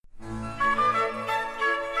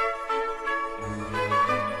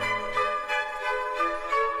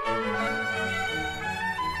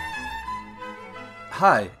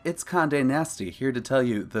Hi, it's Condé Nasty here to tell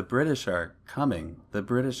you the British are coming. The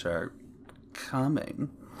British are coming.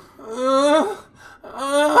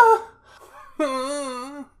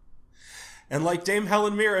 And like Dame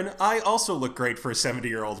Helen Mirren, I also look great for a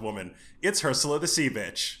 70-year-old woman. It's Ursula the Sea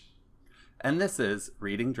Bitch. And this is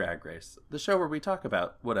Reading Drag Race, the show where we talk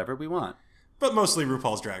about whatever we want. But mostly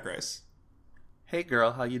RuPaul's Drag Race. Hey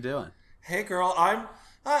girl, how you doing? Hey girl, I'm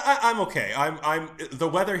okay. The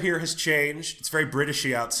weather here has changed. It's very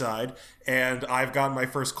Britishy outside, and I've gotten my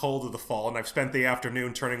first cold of the fall, and I've spent the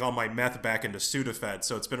afternoon turning all my meth back into Sudafed,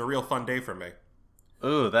 so it's been a real fun day for me.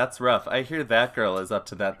 Ooh, that's rough. I hear that girl is up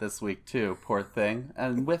to that this week too, poor thing.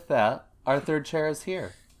 And with that, our third chair is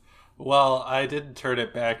here. Well, I didn't turn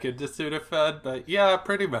it back into Sudafed, but yeah,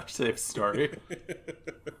 pretty much same story.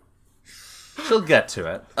 She'll get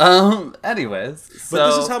to it. Anyways, so... But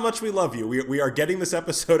this is how much we love you. We are getting this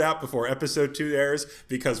episode out before episode 2 airs,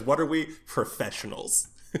 because what are we? Professionals.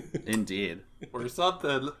 Indeed. Or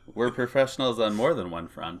something. We're professionals on more than one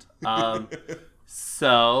front.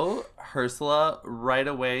 So, Ursula, right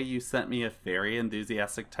away you sent me a very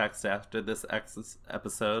enthusiastic text after this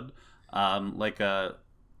episode. Like a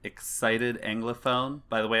excited Anglophone.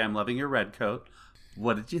 By the way, I'm loving your red coat.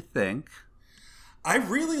 What did you think? I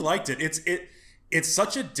really liked it. It's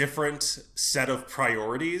such a different set of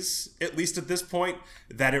priorities, at least at this point,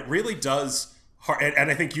 that it really does.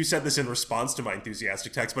 And I think you said this in response to my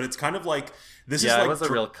enthusiastic text, but it's kind of like this is like I was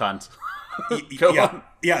a real cunt.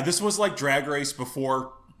 Yeah. This was like Drag Race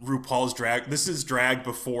before RuPaul's Drag. This is drag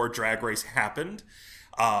before Drag Race happened,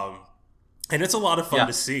 and it's a lot of fun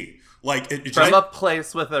to see. Like from a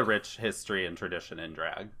place with a rich history and tradition in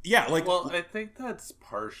drag. Yeah, like well, I think that's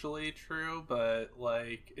partially true, but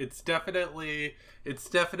like it's definitely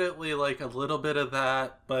like a little bit of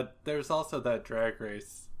that, but there's also that Drag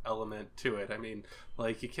Race element to it. I mean,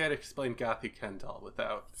 like you can't explain Gothy Kendall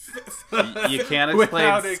without you can't explain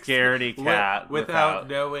Scaredy Cat without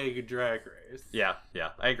knowing Drag Race. Yeah,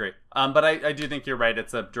 I agree. But I do think you're right.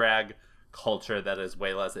 It's a drag culture that is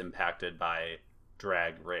way less impacted by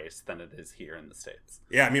Drag Race than it is here in the States.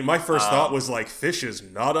 Yeah, I mean, my first thought was like, fish is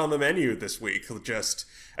not on the menu this week.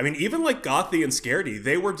 Even like Gothy and Scaredy,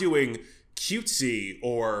 they were doing cutesy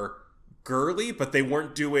or girly, but they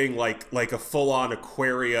weren't doing like a full-on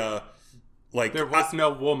Aquaria. Like there was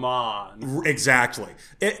no woman. Exactly.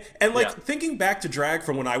 Thinking back to drag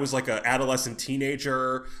from when I was like an adolescent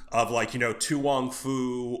teenager of like, Tu Wong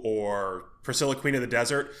Fu or Priscilla Queen of the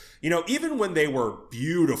Desert, even when they were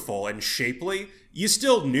beautiful and shapely, you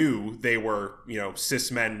still knew they were,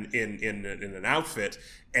 cis men in an outfit.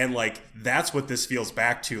 And like, that's what this feels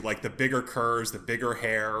back to. Like the bigger curves, the bigger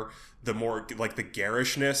hair, the more like the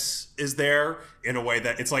garishness is there in a way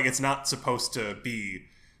that it's like, it's not supposed to be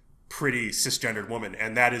pretty cisgendered woman.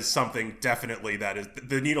 And that is something definitely that is,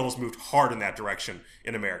 the needle has moved hard in that direction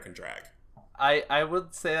in American drag. I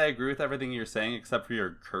would say I agree with everything you're saying except for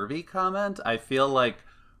your curvy comment. I feel like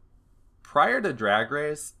prior to Drag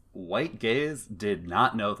Race, white gays did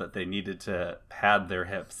not know that they needed to pad their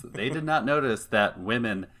hips. They did not notice that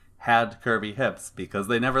women had curvy hips because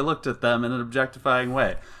they never looked at them in an objectifying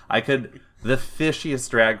way. The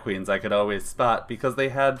fishiest drag queens I could always spot because they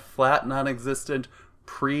had flat, non-existent,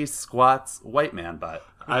 pre-squats white man butt.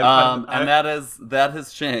 That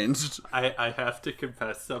has changed. I have to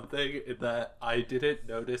confess something that I didn't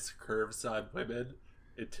notice curves on women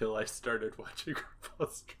until I started watching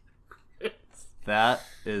RuPaul's Drag Race. That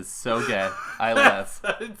is so gay. I laugh.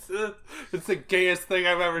 It's the gayest thing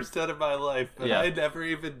I've ever said in my life. But yeah. I never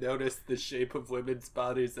even noticed the shape of women's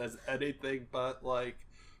bodies as anything but like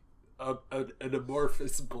an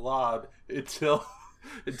amorphous blob until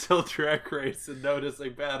Drag Race and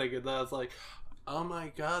noticing padding, and then I was like, oh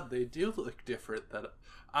my god, they do look different.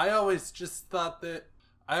 I just thought they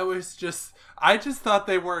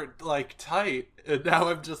weren't like tight, and now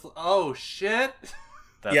I'm just, oh shit.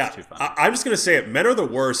 That's too funny. I'm just gonna say it. Men are the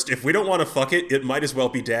worst. If we don't want to fuck it might as well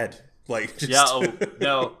be dead. Like, just...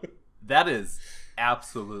 no, that is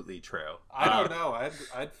absolutely true. I don't know.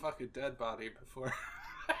 I'd fuck a dead body before.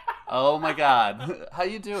 Oh my god, how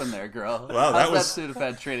you doing there, girl? Wow, How's that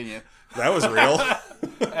Sudafed treating you? That was real.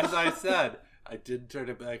 As I said, I did turn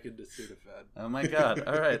it back into Sudafed. Oh my god!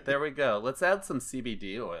 All right, there we go. Let's add some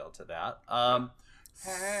CBD oil to that.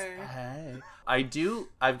 Hey.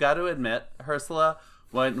 I've got to admit, Ursula,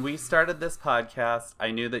 when we started this podcast,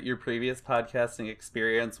 I knew that your previous podcasting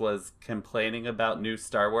experience was complaining about new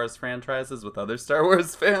Star Wars franchises with other Star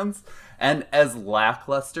Wars fans. And as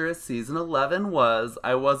lackluster as season 11 was,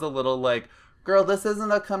 I was a little like, girl, this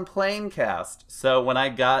isn't a complain cast. So when I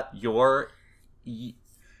got your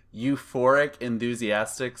euphoric,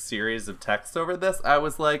 enthusiastic series of text over this. I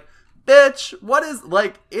was like, bitch, what is,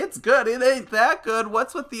 like, it's good. It ain't that good.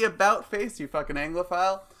 What's with the about face, you fucking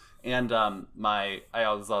Anglophile? And I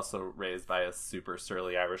was also raised by a super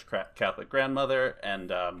surly Irish Catholic grandmother,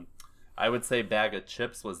 and I would say Bag of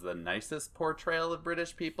Chips was the nicest portrayal of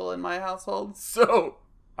British people in my household. So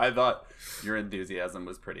I thought your enthusiasm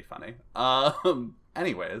was pretty funny.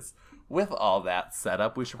 Anyways, with all that set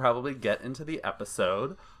up, we should probably get into the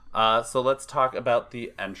episode. So let's talk about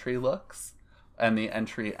the entry looks and the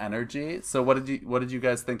entry energy. So what did you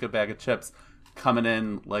guys think of Bag of Chips coming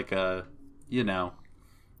in like a,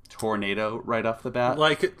 tornado right off the bat?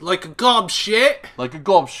 Like a gob shit. Like a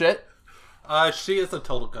gob shit. She is a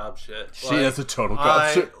total gob shit. She is a total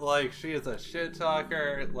gob shit. She is a shit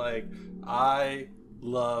talker. Like, I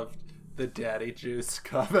loved the daddy juice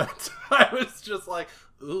comment. I was just like,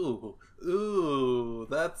 ooh,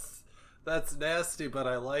 that's nasty, but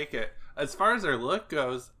I like it. As far as her look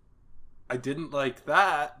goes, I didn't like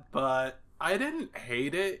that, but I didn't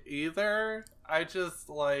hate it either. I just,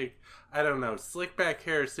 I don't know, slick back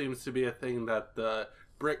hair seems to be a thing that the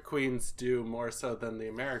Brit queens do more so than the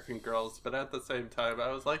American girls, but at the same time,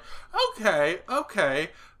 I was like, okay,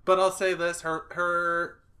 but I'll say this,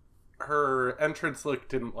 her entrance look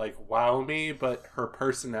didn't, wow me, but her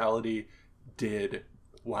personality did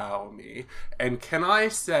wow me. And can I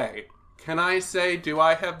say, do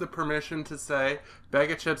I have the permission to say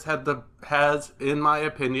Bag of Chips has, in my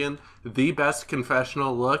opinion, the best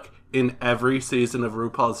confessional look in every season of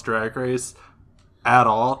RuPaul's Drag Race at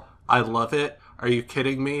all? I love it. Are you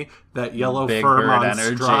kidding me? That yellow Big fur bird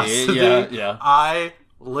monstrosity. energy. Yeah. I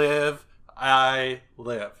live. I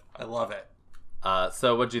love it.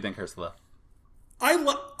 So what do you think, Ursula?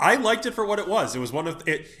 I liked it for what it was. It was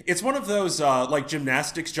it's one of those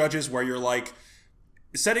gymnastics judges where you're like,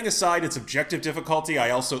 setting aside its objective difficulty, I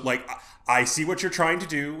also I see what you're trying to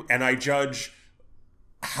do, and I judge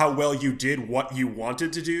how well you did what you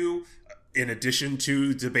wanted to do, in addition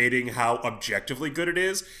to debating how objectively good it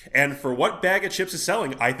is. And for what Bag of Chips is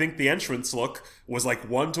selling, I think the entrance look was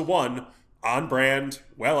 1-to-1, on brand,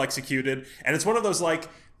 well executed. And it's one of those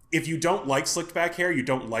if you don't like slicked back hair, you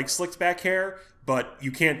don't like slicked back hair, but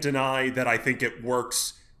you can't deny that I think it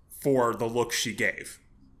works for the look she gave.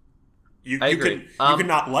 You agree. You can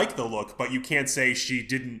not like the look, but you can't say she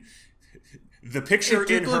didn't. The picture it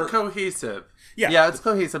did in look her cohesive. Yeah, it's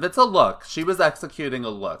cohesive. It's a look. She was executing a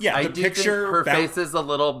look. Yeah, I the do picture think her face is a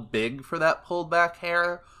little big for that pulled back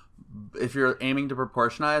hair, if you're aiming to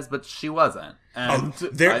proportionize, but she wasn't. And I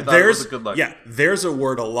thought it was a good look. Yeah, there's a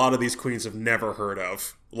word a lot of these queens have never heard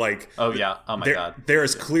of. Oh yeah, oh my god. There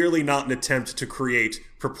is clearly not an attempt to create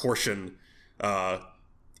proportion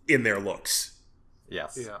in their looks.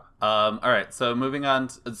 Yes. Yeah. All right. So moving on.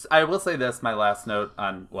 I will say this. My last note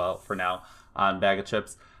for now on Bag of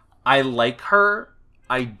Chips. I like her.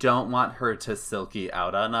 I don't want her to silky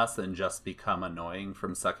out on us and just become annoying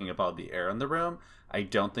from sucking up all the air in the room. I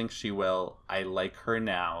don't think she will. I like her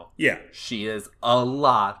now. Yeah. She is a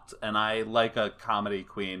lot, and I like a comedy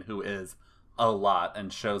queen who is a lot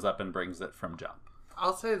and shows up and brings it from jump.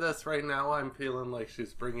 I'll say this right now. I'm feeling like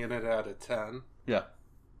she's bringing it out of 10. Yeah.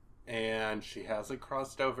 And she hasn't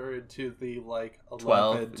crossed over into the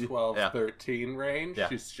 12, 13 range. Yeah.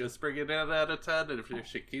 She's just bringing it out of 10. And if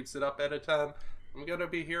she keeps it up at a 10, I'm going to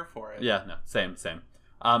be here for it. Yeah, no, same.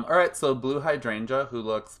 All right, so Blue Hydrangea, who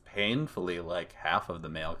looks painfully like half of the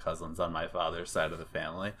male cousins on my father's side of the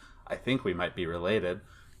family, I think we might be related,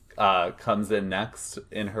 comes in next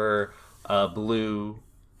in her blue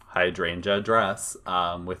hydrangea dress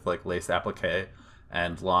with lace applique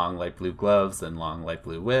and long light blue gloves and long light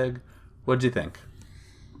blue wig. What'd you think?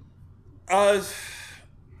 It's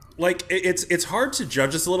hard to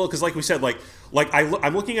judge this a little because, like we said,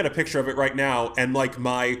 I'm looking at a picture of it right now, and my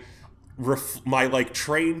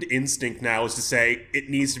trained instinct now is to say it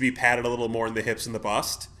needs to be padded a little more in the hips and the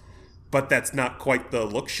bust, but that's not quite the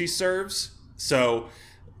look she serves. So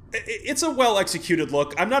it's a well executed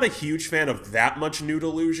look. I'm not a huge fan of that much nude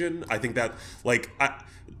illusion. I think that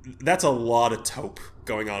that's a lot of taupe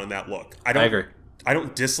going on in that look. I agree. I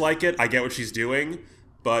don't dislike it. I get what she's doing,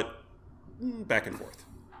 but back and forth.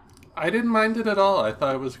 I didn't mind it at all. I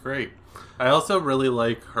thought it was great. I also really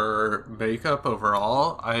like her makeup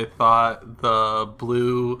overall. I thought the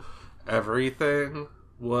blue everything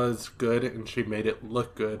was good, and she made it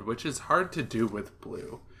look good, which is hard to do with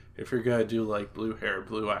blue. If you're going to do blue hair,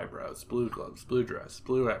 blue eyebrows, blue gloves, blue dress,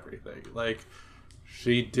 blue everything.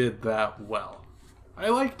 She did that well. I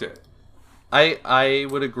liked it. I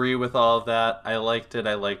would agree with all of that. I liked it.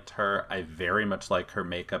 I liked her. I very much like her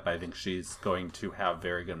makeup. I think she's going to have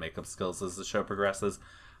very good makeup skills as the show progresses.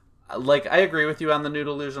 like, I agree with you on the nude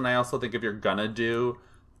illusion. I also think if you're gonna do,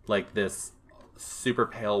 like, this super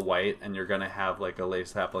pale white and you're gonna have, like, a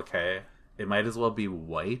lace applique, it might as well be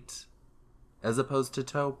white as opposed to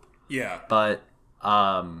taupe. Yeah. But,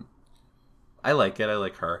 I like it. I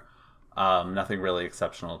like her. Nothing really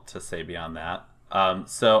exceptional to say beyond that.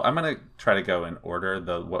 So I'm gonna try to go in order.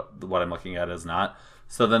 What I'm looking at is not.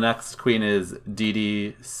 So the next queen is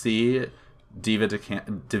DDC, Divina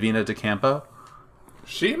De Campo.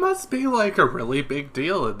 She must be, like, a really big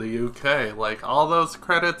deal in the UK. Like, all those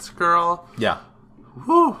credits, girl. Yeah.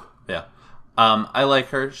 Whew. Yeah. I like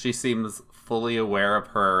her. She seems fully aware of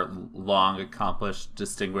her long, accomplished,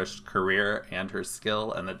 distinguished career and her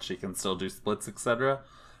skill, and that she can still do splits, etc.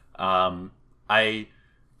 I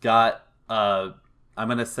got, I'm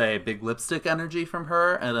going to say, big lipstick energy from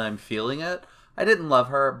her, and I'm feeling it. I didn't love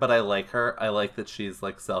her, but I like her. I like that she's,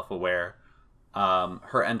 like, self-aware.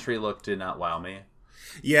 Her entry look did not wow me.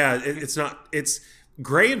 Yeah, it's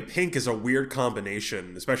gray and pink is a weird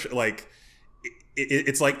combination, especially, like,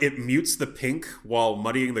 it's like it mutes the pink while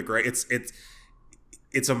muddying the gray.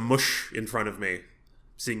 It's a mush in front of me.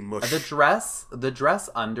 Seeing mush. The dress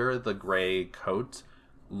under the gray coat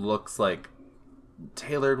looks like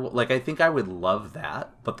tailored. Like, I think I would love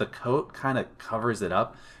that, but the coat kind of covers it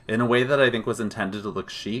up in a way that I think was intended to look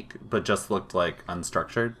chic, but just looked like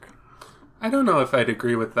unstructured. I don't know if I'd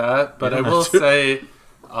agree with that, but I will say,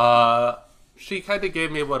 she kind of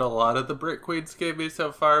gave me what a lot of the Brit Queens gave me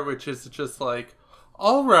so far, which is just like,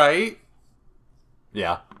 all right.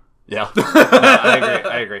 Yeah. No,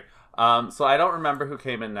 I agree. So I don't remember who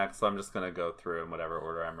came in next, so I'm just going to go through in whatever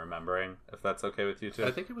order I'm remembering, if that's okay with you two.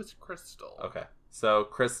 I think it was Crystal. Okay. So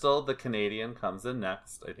Crystal, the Canadian, comes in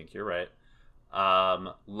next. I think you're right.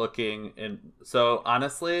 So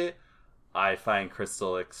honestly, I find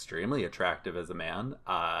Crystal extremely attractive as a man.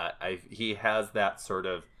 He has that sort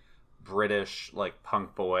of British, like,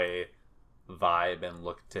 punk boy vibe and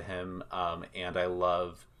look to him, and I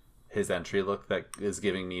love his entry look that is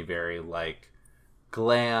giving me very, like,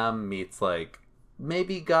 glam meets, like,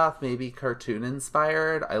 maybe goth, maybe cartoon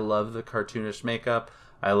inspired. I love the cartoonish makeup.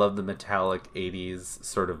 I love the metallic 80s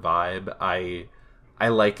sort of vibe. I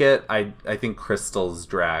like it. I think Crystal's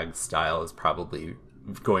drag style is probably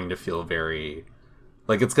going to feel very,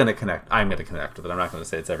 like, it's going to connect. I'm going to connect with it. I'm not going to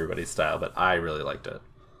say it's everybody's style, but I really liked it.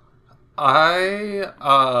 I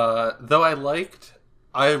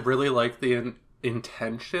really liked the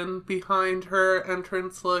intention behind her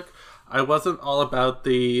entrance look. I wasn't all about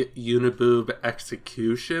the uniboob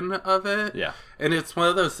execution of it. Yeah. And it's one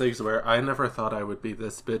of those things where I never thought I would be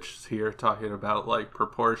this bitch here talking about, like,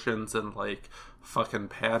 proportions and, like, fucking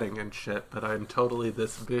padding and shit, but I'm totally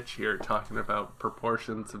this bitch here talking about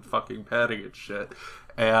proportions and fucking padding and shit.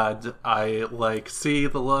 And I, like, see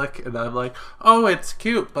the look and I'm like, oh, it's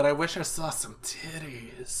cute, but I wish I saw some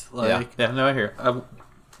titties. Like, yeah, no, I hear.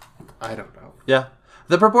 I don't know. Yeah.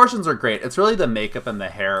 The proportions are great. It's really the makeup and the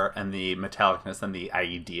hair and the metallicness and the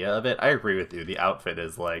idea of it. I agree with you. The outfit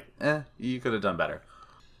is like, you could have done better.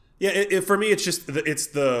 Yeah, for me, it's just, it's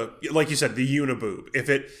the, like you said, the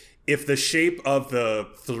uniboob. If the shape of the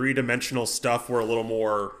three-dimensional stuff were a little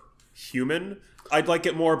more human, I'd like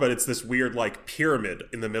it more, but it's this weird, like, pyramid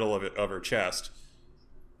in the middle of her chest.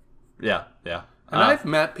 Yeah. And I've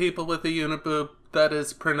met people with a uniboob that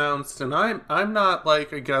is pronounced, and I'm not,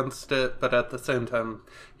 like, against it, but at the same time,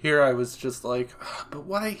 here I was just like, but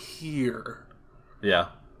why here? Yeah.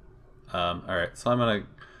 Alright, so I'm gonna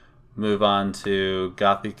move on to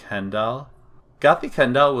Gothy Kendall. Gothy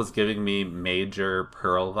Kendall was giving me major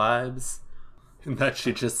Pearl vibes. And that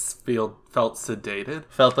she just felt sedated?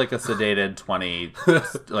 Felt like a sedated 20,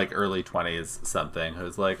 like, early 20s something,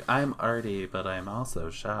 who's like, I'm arty, but I'm also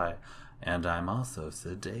shy, and I'm also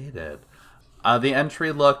sedated. The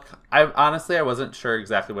entry look, I wasn't sure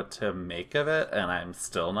exactly what to make of it, and I'm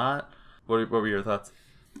still not. What were your thoughts?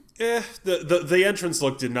 The entrance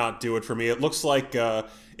look did not do it for me. It looks like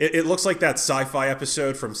it looks like that sci-fi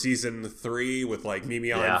episode from season 3 with, like,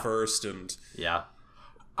 Mimi on first, and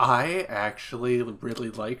I actually really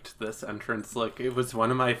liked this entrance look. It was one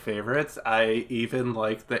of my favorites. I even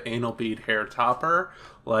liked the anal bead hair topper.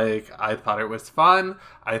 Like, I thought it was fun.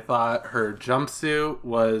 I thought her jumpsuit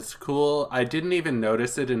was cool. I didn't even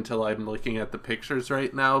notice it until I'm looking at the pictures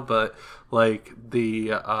right now, but, like,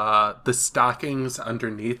 the stockings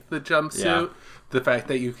underneath the jumpsuit, the fact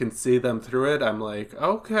that you can see them through it, I'm like,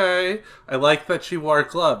 okay. I like that she wore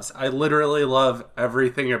gloves. I literally love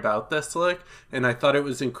everything about this look, and I thought it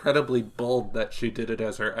was incredibly bold that she did it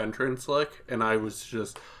as her entrance look, and I was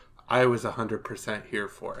 100% here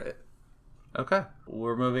for it. Okay,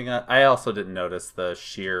 we're moving on. I also didn't notice the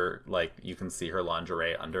sheer, like, you can see her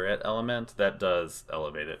lingerie under it element. That does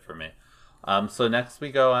elevate it for me. So next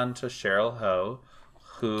we go on to Cheryl Ho,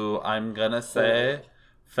 who I'm gonna say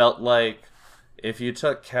felt like if you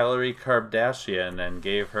took Calorie Kardashian and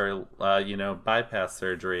gave her, bypass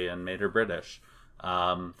surgery and made her British,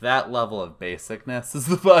 that level of basicness is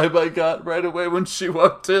the vibe I got right away when she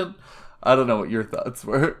walked in. I don't know what your thoughts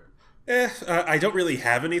were. I don't really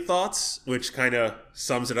have any thoughts, which kind of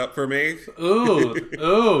sums it up for me.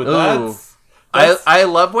 Ooh, that's I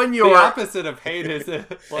love when you're the opposite of hate. Is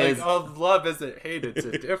it like of love isn't hate? It's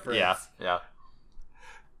a difference. Yeah.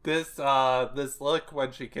 This look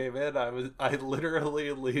when she came in, I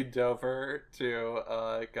literally leaned over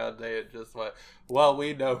to Gandhi and just went, "Well,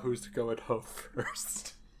 we know who's going home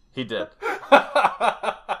first." He did.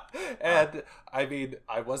 And I mean,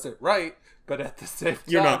 I wasn't right, but at the same time,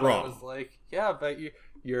 you're not wrong. I was like, "Yeah, but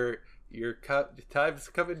your time's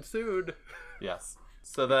coming soon." Yes.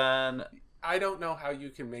 So then, I don't know how you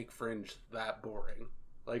can make Fringe that boring.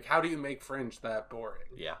 Like, how do you make Fringe that boring?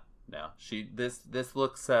 Yeah. No. This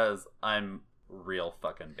look says I'm real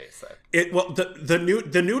fucking basic.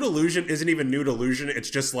 The nude illusion isn't even nude illusion. It's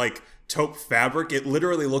just like taupe fabric. It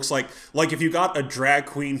literally looks like if you got a drag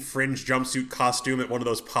queen Fringe jumpsuit costume at one of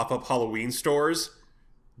those pop-up Halloween stores,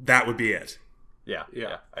 that would be it. Yeah,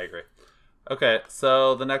 I agree. Okay,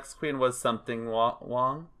 so the next queen was Something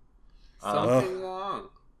Wong. Something Wong.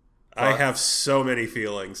 I have so many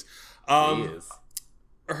feelings.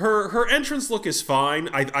 Her entrance look is fine.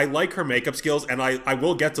 I like her makeup skills, and I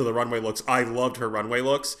will get to the runway looks. I loved her runway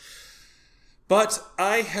looks. But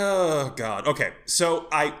okay. So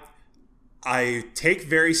I take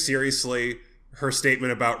very seriously her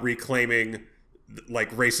statement about reclaiming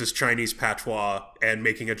like racist Chinese patois and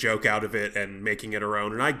making a joke out of it and making it her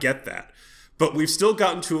own, and I get that. But we've still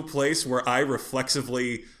gotten to a place where I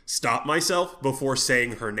reflexively stop myself before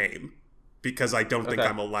saying her name, because I don't think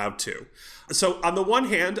I'm allowed to. So on the one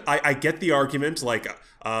hand, I get the argument, like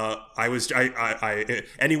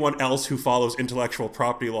anyone else who follows intellectual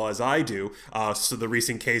property law as I do, so the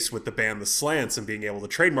recent case with the band The Slants and being able to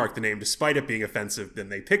trademark the name despite it being offensive, then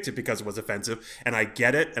they picked it because it was offensive, and I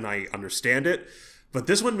get it and I understand it. But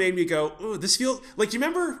this one made me go, ooh, this feels like, do you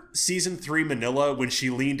remember season 3 Manila when she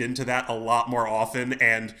leaned into that a lot more often,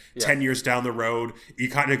 and 10 years down the road, you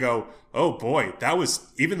kind of go, oh boy, that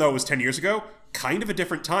was, even though it was 10 years ago, kind of a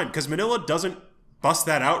different time, because Manila doesn't bust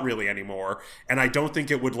that out really anymore, and I don't think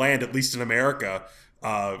it would land, at least in America,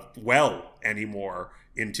 well anymore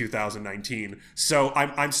in 2019. So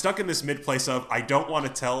I'm stuck in this mid-place of, I don't want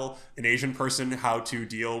to tell an Asian person how to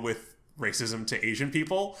deal with racism to Asian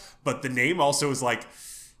people, but the name also is like,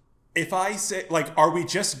 if I say, like, are we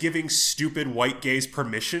just giving stupid white gays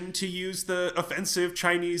permission to use the offensive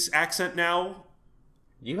Chinese accent now?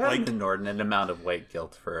 You have an inordinate amount of white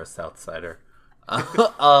guilt for a Southsider.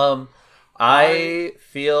 I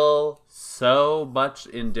feel so much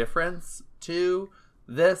indifference to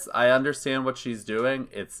this. I understand what she's doing.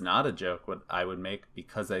 It's not a joke what I would make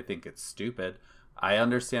because I think it's stupid. I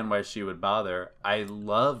understand why she would bother. I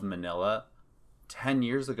love Manila. 10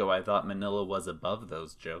 years ago, I thought Manila was above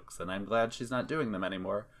those jokes, and I'm glad she's not doing them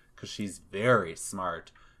anymore because she's very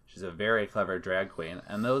smart. She's a very clever drag queen,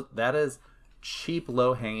 and that is cheap,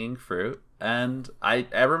 low-hanging fruit. And I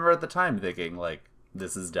remember at the time thinking, like,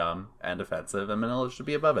 this is dumb and offensive, and Manila should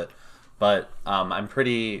be above it. But I'm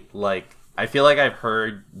pretty, like, I feel like I've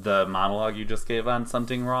heard the monologue you just gave on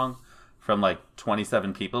Something Wrong from like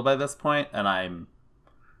 27 people by this point, and I am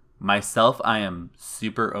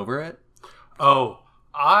super over it. Oh,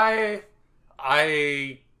 I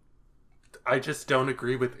just don't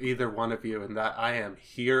agree with either one of you in that I am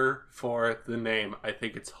here for the name. I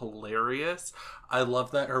think it's hilarious. I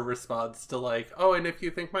love that her response to like, oh, and if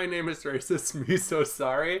you think my name is racist, me so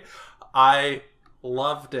sorry. I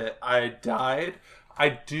loved it. I died.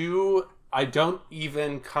 I don't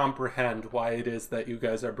even comprehend why it is that you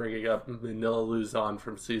guys are bringing up Manila Luzon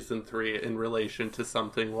from season 3 in relation to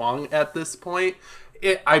Something Wrong at this point.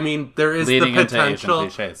 There is leading the potential. Into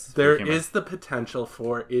Asian cliches, there is the potential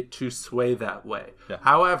for it to sway that way. Yeah.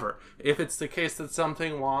 However, if it's the case that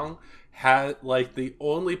Something Wrong had like the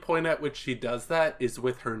only point at which she does that is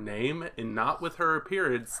with her name and not with her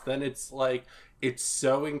appearance, then it's like it's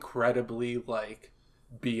so incredibly like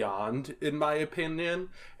beyond, in my opinion.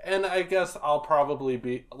 And I guess I'll probably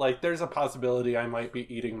be like, there's a possibility I might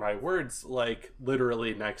be eating my words like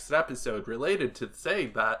literally next episode related to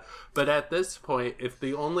saying that. But at this point, if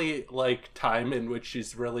the only like time in which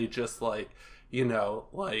she's really just like, you know,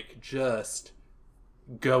 like just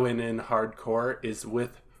going in hardcore is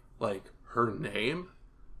with like her name,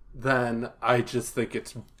 then I just think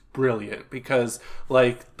it's brilliant, because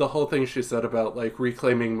like the whole thing she said about like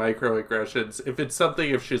reclaiming microaggressions,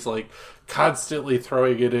 if she's like constantly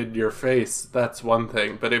throwing it in your face, that's one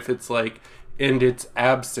thing, but if it's like, and it's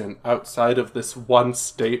absent outside of this one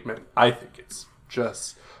statement, I think it's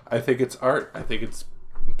art. I think it's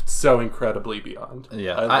so incredibly beyond.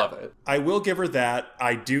 Yeah, I love it. I will give her that.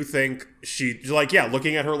 I do think she, like, yeah,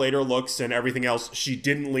 looking at her later looks and everything else, she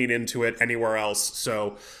didn't lean into it anywhere else.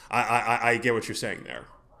 So I get what you're saying there.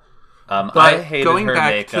 I hated going her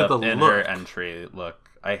back makeup to the in look, her entry look.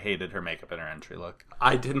 I hated her makeup in her entry look.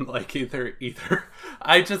 I didn't like either.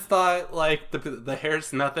 I just thought like the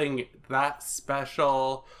hair's nothing that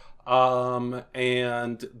special,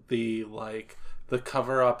 and the like the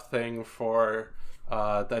cover up thing for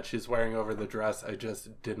that she's wearing over the dress, I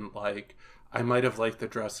just didn't like. I might have liked the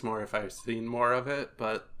dress more if I've seen more of it,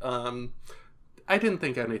 but I didn't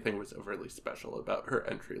think anything was overly special about her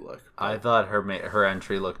entry look. I thought her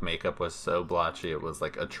entry look makeup was so blotchy, it was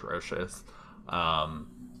like atrocious.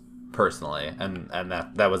 Personally, and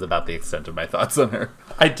that was about the extent of my thoughts on her.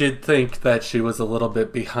 I did think that she was a little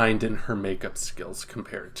bit behind in her makeup skills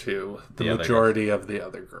compared to the majority of the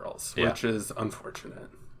other girls, which is unfortunate.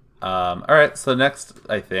 All right, so next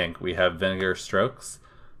I think we have Vinegar Strokes.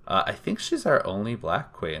 I think she's our only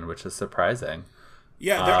black queen, which is surprising.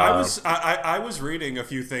 Yeah, I was reading a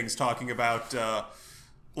few things talking about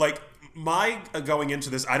like my going into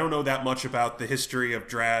this. I don't know that much about the history of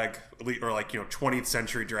drag, or like 20th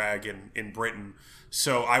century drag in Britain.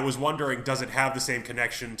 So I was wondering, does it have the same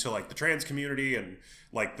connection to like the trans community, and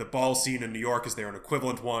like the ball scene in New York? Is there an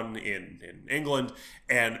equivalent one in England?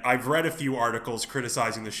 And I've read a few articles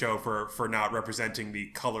criticizing the show for not representing the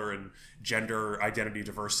color and gender identity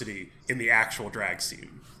diversity in the actual drag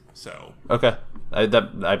scene. So okay, I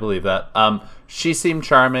believe that. She seemed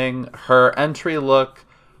charming. Her entry look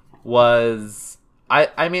was,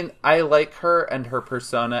 I mean, I like her and her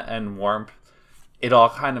persona and warmth. It all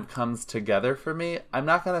kind of comes together for me. I'm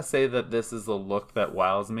not going to say that this is a look that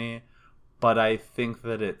wows me, but I think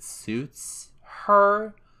that it suits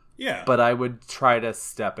her. Yeah. But I would try to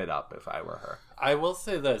step it up if I were her. I will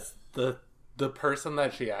say this. The person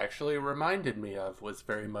that she actually reminded me of was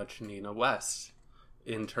very much Nina West,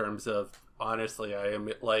 in terms of, honestly, I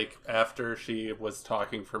am like, after she was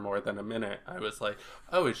talking for more than a minute, I was like,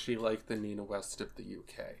 oh, is she like the Nina West of the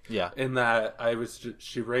UK? Yeah. In that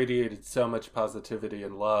she radiated so much positivity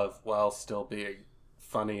and love while still being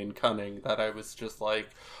funny and cunning, that I was just like,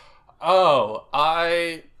 oh,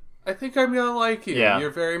 I think I'm gonna like you. Yeah. You're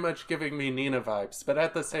very much giving me Nina vibes. But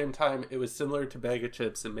at the same time, it was similar to Bag of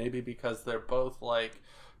Chips, and maybe because they're both like,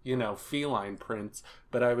 feline prints,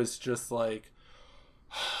 but I was just like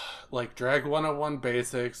Drag 101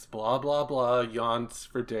 basics, blah blah blah, yawns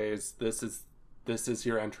for days. This is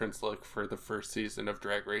your entrance look for the first season of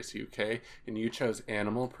Drag Race UK, and you chose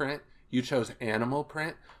animal print.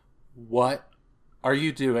 What are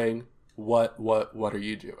you doing? What are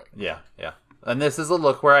you doing? Yeah. And this is a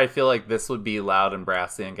look where I feel like this would be loud and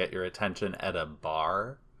brassy and get your attention at a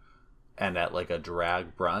bar and at like a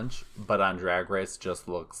drag brunch, but on Drag Race just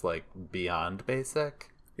looks like beyond basic.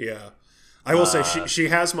 Yeah. I will say she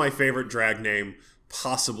has my favorite drag name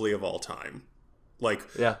possibly of all time. Like,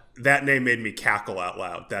 yeah, that name made me cackle out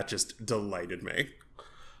loud. That just delighted me.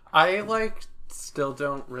 I still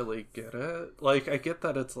don't really get it. Like, I get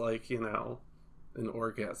that it's like, an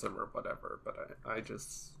orgasm or whatever, but I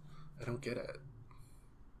don't get it.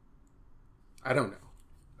 I don't know.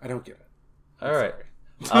 I don't get it. All right.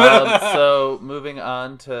 So moving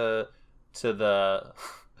on to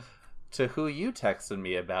who you texted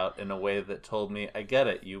me about in a way that told me, I get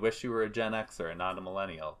it. You wish you were a Gen Xer and not a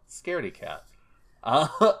millennial. Scaredy Cat.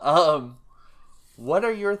 What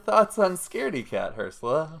are your thoughts on Scaredy Cat,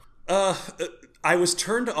 Ursula? I was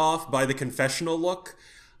turned off by the confessional look,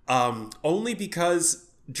 only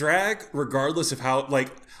because drag, regardless of how,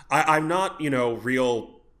 like, I'm not,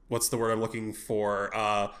 real, what's the word I'm looking for,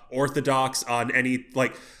 orthodox on any,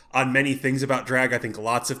 like, on many things about drag. I think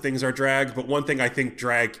lots of things are drag, but one thing I think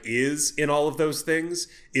drag is in all of those things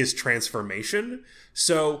is transformation.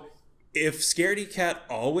 So if Scaredy Cat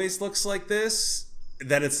always looks like this,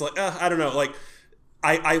 then it's like, I don't know, like,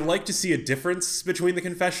 I like to see a difference between the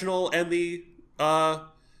confessional and the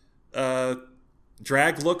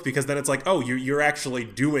drag look, because then it's like, oh, you're actually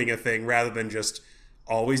doing a thing rather than just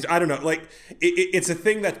always, I don't know, like, it's a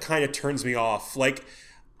thing that kind of turns me off. Like,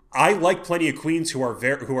 I like plenty of queens who are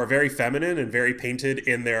very feminine and very painted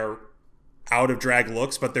in their out of drag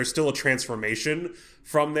looks, but there's still a transformation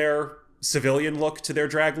from their civilian look to their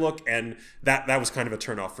drag look, and that was kind of a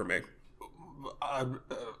turnoff for me.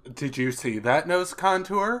 Did you see that nose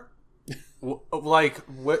contour? Like,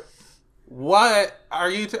 what are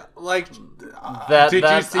you like? Did you see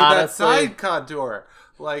honestly, that side contour?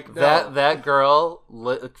 Like, no. that girl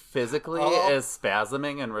physically is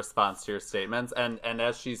spasming in response to your statements, and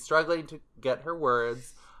as she's struggling to get her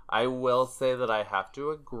words, I will say that I have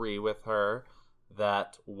to agree with her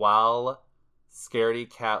that while Scaredy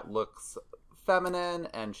Cat looks feminine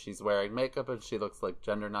and she's wearing makeup and she looks like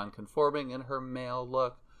gender nonconforming in her male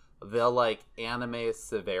look, the like anime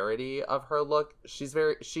severity of her look, she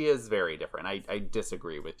is very different. I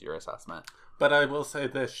disagree with your assessment. But I will say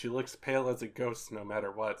this, she looks pale as a ghost no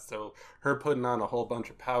matter what, so her putting on a whole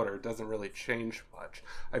bunch of powder doesn't really change much.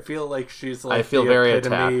 I feel like she's like the very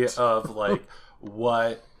epitome attacked. of like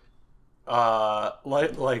what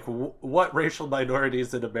what racial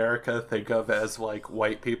minorities in America think of as like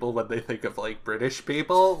white people when they think of like British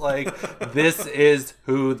people. Like, this is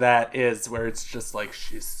who that is, where it's just like,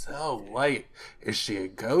 she's so white. Is she a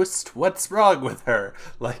ghost? What's wrong with her?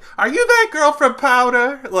 Like, are you that girl from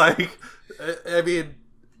Powder? Like, I mean,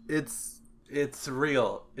 it's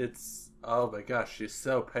real. Oh my gosh, she's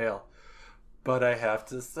so pale. But I have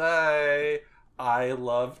to say, I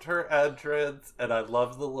loved her entrance, and I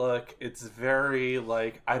love the look. It's very,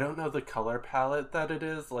 like, I don't know the color palette that it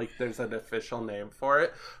is. Like, there's an official name for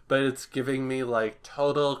it. But it's giving me, like,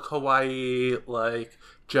 total kawaii, like,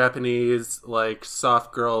 Japanese, like,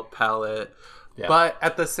 soft girl palette. Yeah. But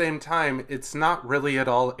at the same time, it's not really at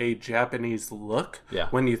all a Japanese look. Yeah.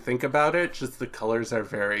 When you think about it, just the colors are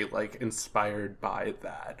very, like, inspired by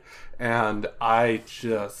that. And I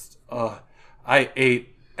just, I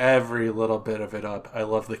ate every little bit of it up. I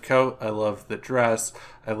love the coat. I love the dress.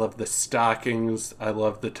 I love the stockings. I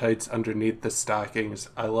love the tights underneath the stockings.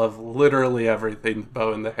 I love literally everything, the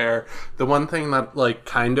bow and the hair. The one thing that, like,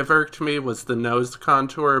 kind of irked me was the nose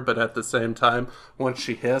contour, but at the same time, once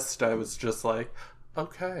she hissed, I was just like,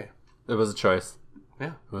 okay. It was a choice.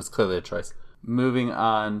 Yeah. It was clearly a choice. Moving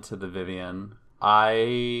on to the Vivienne.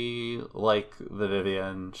 I like the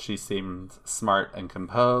Vivienne. She seemed smart and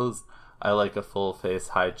composed. I like a full-face,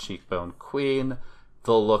 high cheekbone queen.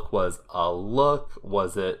 The look was a look.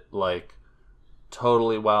 Was it, like,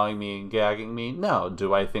 totally wowing me and gagging me? No.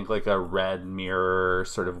 Do I think, like, a red mirror,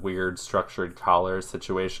 sort of weird structured collar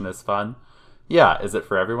situation is fun? Yeah. Is it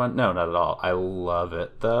for everyone? No, not at all. I love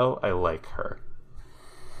it, though. I like her.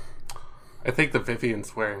 I think the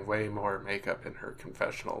Vivienne's wearing way more makeup in her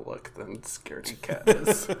confessional look than Scaredy Cat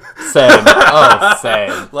is. Same. Oh,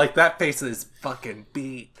 same. Like, that face is fucking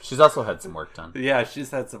beat. She's also had some work done. Yeah, she's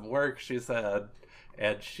had some work.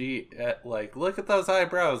 And she, like, look at those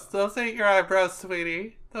eyebrows. Those ain't your eyebrows,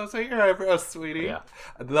 sweetie. Those ain't your eyebrows, sweetie. Yeah.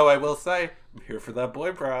 Though I will say, I'm here for that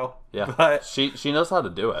boy brow. Yeah. But she knows how to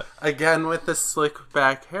do it. Again, with the slick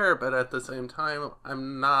back hair, but at the same time,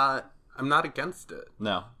 I'm not against it.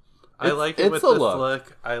 No. I like it with this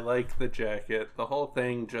look. I like the jacket. The whole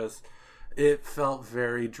thing just, it felt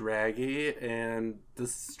very draggy, and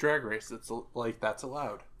this is Drag Race. It's like, that's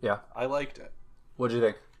allowed. Yeah. I liked it. What'd you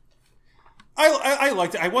think? I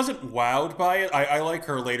liked it. I wasn't wowed by it. I like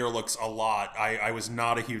her later looks a lot. I was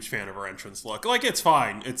not a huge fan of her entrance look. Like, it's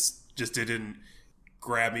fine. It's just, it didn't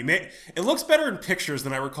grab me. It looks better in pictures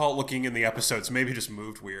than I recall looking in the episodes. Maybe it just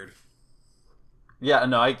moved weird. Yeah,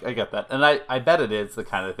 no, I get that. And I bet it is the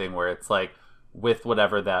kind of thing where it's like, with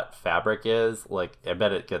whatever that fabric is, like, I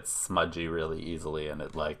bet it gets smudgy really easily, and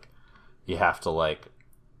it, like, you have to, like,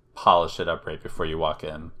 polish it up right before you walk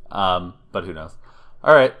in. But who knows?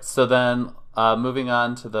 All right, so then moving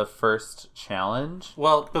on to the first challenge.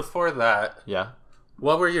 Well, before that, yeah,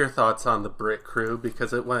 what were your thoughts on the Brit Crew?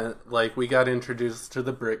 Because it went, like, we got introduced to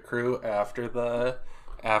the Brit Crew after the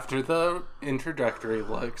introductory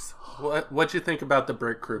looks. What'd you think about the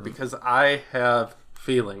Brit Crew? Because I have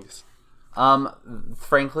feelings.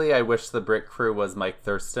 Frankly, I wish the Brit Crew was Mike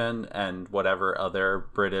Thurston and whatever other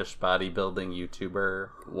British bodybuilding YouTuber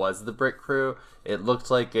was the Brit Crew. It looked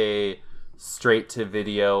like a straight to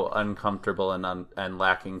video, uncomfortable and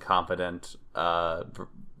lacking confident,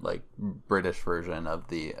 like, British version of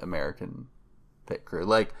the American Pit Crew.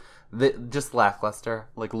 Like, just lackluster,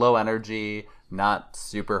 like, low energy, not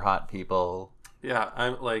super hot people. Yeah,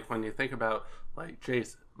 I'm like, when you think about, like,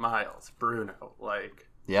 Jason, Miles, Bruno, like,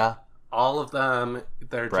 yeah, all of them,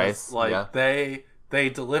 they're Bryce, just like, yeah. They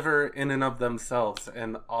deliver in and of themselves,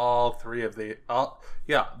 and all three of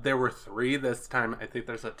there were 3 this time. I think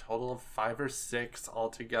there's a total of 5 or 6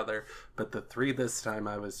 altogether, but the 3 this time,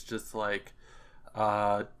 I was just like,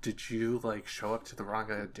 did you, like, show up to the wrong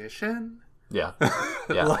audition? Yeah.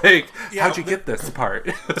 Yeah. Like, how'd you get this part?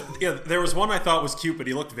 Yeah, there was one I thought was cute, but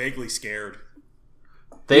he looked vaguely scared.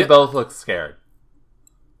 They both look scared.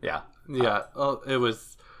 Yeah. Yeah. It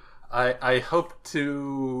was. I hope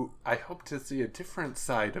to see a different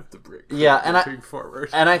side of the Brit Crew moving forward.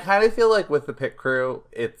 And I kind of feel like with the Pit Crew,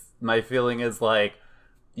 my feeling is like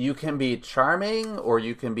you can be charming, or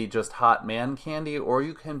you can be just hot man candy, or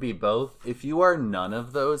you can be both. If you are none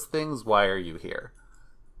of those things, why are you here?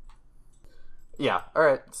 Yeah. All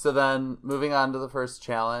right. So then, moving on to the first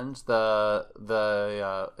challenge, is it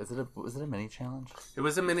a mini challenge? It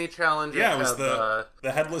was a mini challenge. Yeah, it was the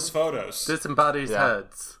headless photos. Disembodies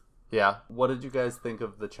heads. Yeah. What did you guys think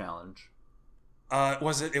of the challenge?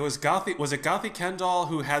 Was it Gothy Kendall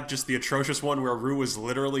who had just the atrocious one where Rue was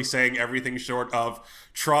literally saying everything short of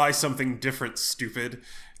 "try something different, stupid"?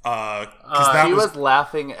 He was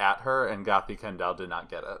laughing at her, and Gothy Kendall did not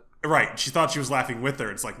get it. Right. She thought she was laughing with her.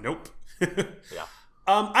 It's like, nope. Yeah.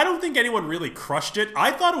 I don't think anyone really crushed it.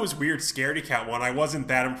 I thought it was weird Scaredy Cat one. I wasn't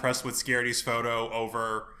that impressed with Scaredy's photo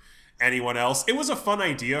over anyone else. It was a fun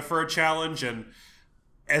idea for a challenge, and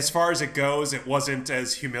as far as it goes, it wasn't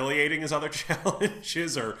as humiliating as other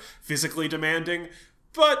challenges or physically demanding,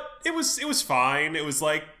 but it was fine. It was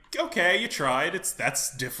like, okay, you tried.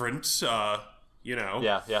 That's different,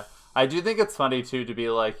 Yeah. I do think it's funny, too, to be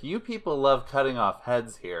like, you people love cutting off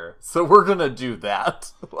heads here, so we're gonna do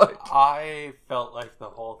that. Like, I felt like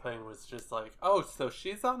the whole thing was just like, oh, so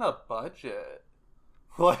she's on a budget.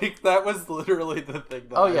 Like, that was literally the thing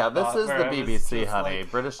that this is the BBC, honey.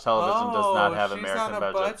 Like, British television does not have American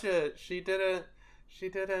budgets. She's on a budget. She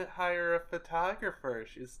didn't hire a photographer.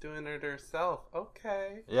 She's doing it herself.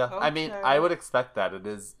 Okay. Yeah, okay. I mean, I would expect that. It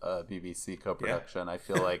is a BBC co-production. Yeah. I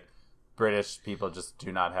feel like British people just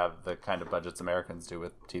do not have the kind of budgets Americans do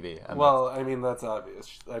with TV. And I mean, that's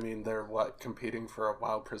obvious. I mean, they're competing for a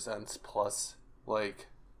WoW Presents plus, like,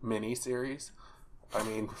 mini-series? I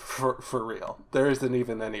mean, for real. There isn't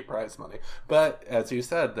even any prize money. But, as you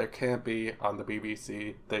said, there can't be on the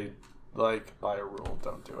BBC. They, like, by a rule,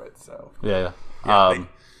 don't do it, so. Yeah. But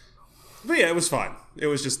yeah, it was fun. It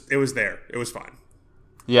was there. It was fine.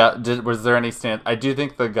 Yeah, was there any stand... I do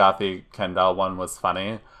think the Gothy Kendall one was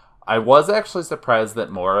funny. I was actually surprised that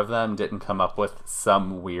more of them didn't come up with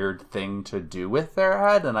some weird thing to do with their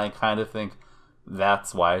head, and I kind of think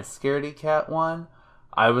that's why Scaredy Cat won.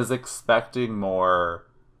 I was expecting more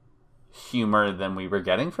humor than we were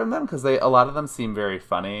getting from them, because a lot of them seem very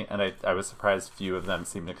funny, and I was surprised few of them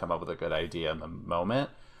seemed to come up with a good idea in the moment.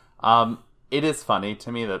 It is funny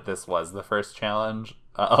to me that this was the first challenge,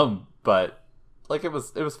 but like it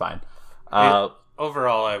was fine.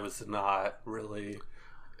 Overall, I was not really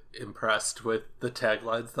impressed with the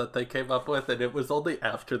taglines that they came up with, and it was only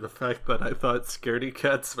after the fact that I thought Scaredy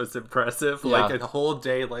Cats was impressive. Yeah. Like a whole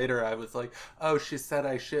day later I was like, oh, she said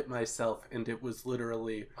I shit myself, and it was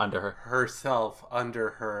literally under her herself, under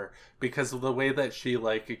her, because of the way that she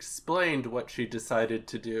like explained what she decided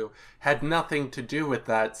to do had nothing to do with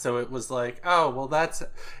that. So it was like, oh well, that's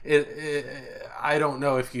it. I don't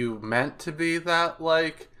know if you meant to be that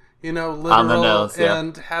like, you know, literal on the nose, yeah,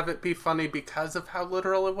 and have it be funny because of how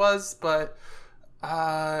literal it was, but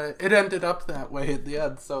it ended up that way at the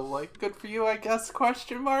end. So, like, good for you, I guess? ?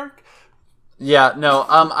 Yeah, no,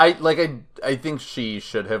 I think she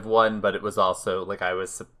should have won, but it was also like I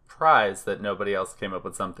was surprised that nobody else came up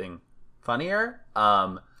with something funnier.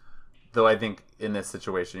 Though I think in this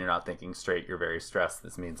situation you're not thinking straight, you're very stressed.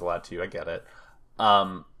 This means a lot to you. I get it.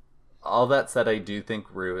 All that said, I do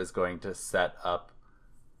think Rue is going to set up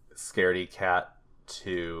Scaredy Cat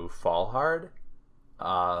to fall hard,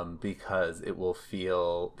 because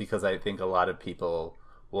I think a lot of people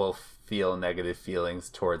will feel negative feelings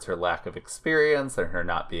towards her lack of experience and her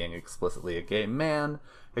not being explicitly a gay man,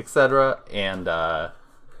 etc. And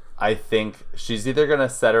I think she's either going to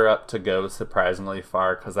set her up to go surprisingly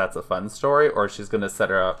far because that's a fun story, or she's going to set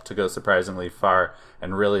her up to go surprisingly far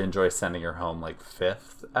and really enjoy sending her home like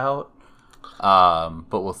fifth out.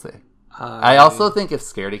 But we'll see. I also think if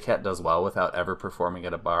Scaredy Cat does well without ever performing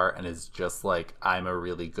at a bar and is just like, I'm a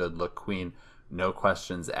really good look queen, no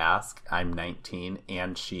questions asked, I'm 19,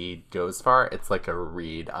 and she goes far, it's like a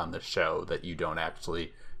read on the show that you don't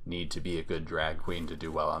actually need to be a good drag queen to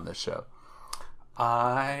do well on this show.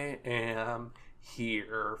 I am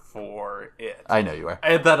here for it. I know you are.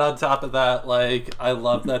 And then on top of that, like, I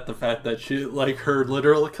love that the fact that she, like, her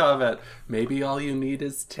literal comment, maybe all you need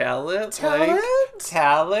is talent. Talent?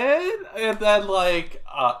 And then, like,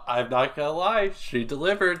 I'm not gonna lie, she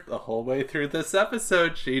delivered the whole way through this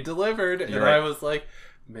episode. She delivered. You're and right. I was like,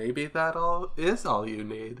 maybe that is all you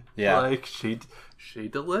need. Yeah. Like, she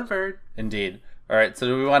delivered. Indeed. All right, so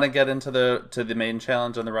do we want to get into the main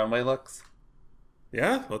challenge on the runway looks?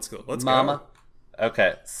 Yeah, let's go. Mama.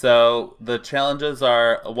 Okay, so the challenges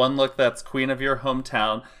are one look that's queen of your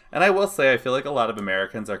hometown. And I will say, I feel like a lot of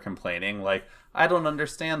Americans are complaining, like, I don't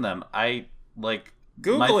understand them.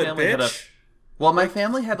 Google my it, family bitch. Well, my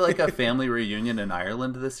family had like a family reunion in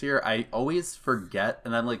Ireland this year. I always forget,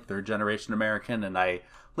 and I'm like third generation American, and I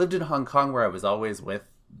lived in Hong Kong where I was always with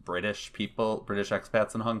British people, British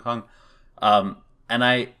expats in Hong Kong. And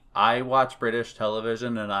I watch British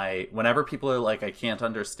television, and whenever people are like, I can't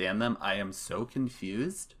understand them, I am so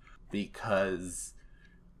confused because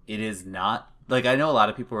it is not, like, I know a lot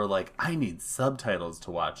of people are like, I need subtitles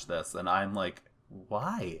to watch this, and I'm like,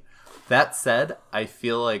 why? That said, I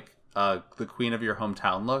feel like the queen of your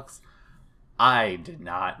hometown looks, I did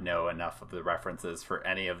not know enough of the references for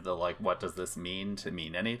any of the, like, what does this mean to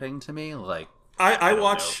mean anything to me? Like, I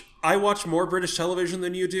watch more British television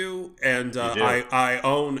than you do, and I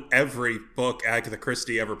own every book Agatha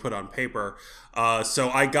Christie ever put on paper. So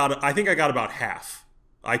I think I got about half.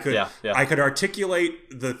 I could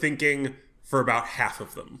articulate the thinking for about half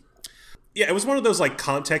of them. Yeah, it was one of those like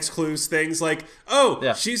context clues things, like,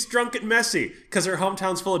 she's drunk and messy because her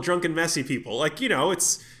hometown's full of drunk and messy people. Like,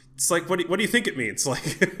 it's like, what do you think it means?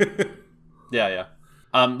 Like, yeah.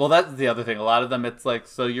 Well, that's the other thing. A lot of them, it's like,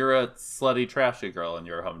 so you're a slutty, trashy girl in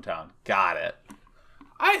your hometown. Got it.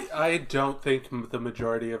 I don't think the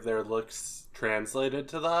majority of their looks translated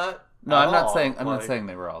to that. No, I'm not saying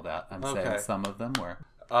they were all that. I'm saying some of them were.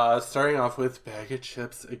 Starting off with Bag of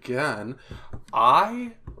Chips again,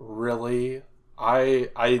 I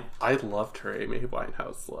loved her Amy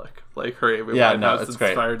Winehouse look. Like, her Amy Winehouse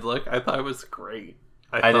inspired look. I thought it was great.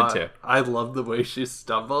 I did too. I loved the way she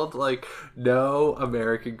stumbled. Like, no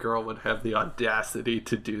American girl would have the audacity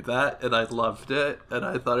to do that, and I loved it, and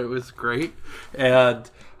I thought it was great.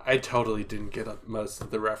 And I totally didn't get most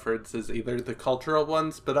of the references, either the cultural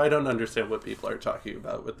ones, but I don't understand what people are talking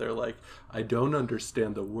about with their, like, I don't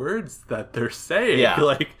understand the words that they're saying. Yeah,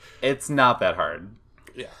 like, it's not that hard.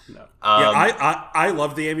 Yeah, no. I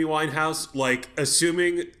love the Amy Winehouse. Like, I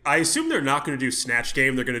assume they're not going to do Snatch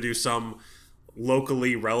Game. They're going to do some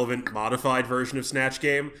locally relevant modified version of Snatch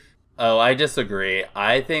Game. Oh, I disagree.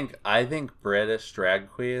 I think British drag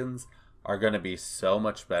queens are going to be so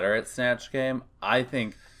much better at Snatch Game. I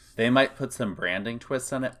think they might put some branding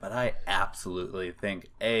twists on it, but I absolutely think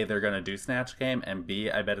A, they're going to do Snatch Game, and B,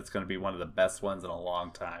 I bet it's going to be one of the best ones in a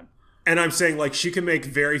long time. And I'm saying, like, she can make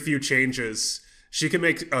very few changes. She can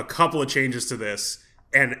make a couple of changes to this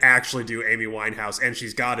and actually do Amy Winehouse, and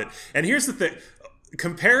she's got it. And here's the thing.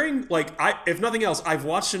 Comparing, like, if nothing else, I've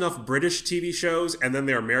watched enough British TV shows and then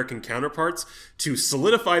their American counterparts to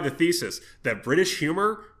solidify the thesis that British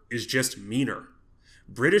humor is just meaner.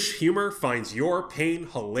 British humor finds your pain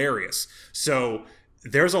hilarious. So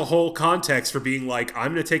there's a whole context for being like,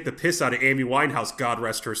 I'm going to take the piss out of Amy Winehouse, God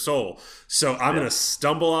rest her soul. So I'm going to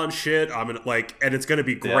stumble on shit. I'm going to, like, and it's going to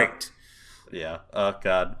be great. Yeah. Oh,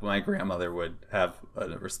 God. My grandmother would have a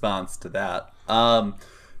response to that.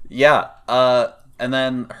 And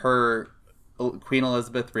then her Queen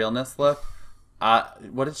Elizabeth realness look.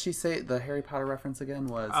 What did she say? The Harry Potter reference again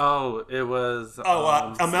was? Oh, it was...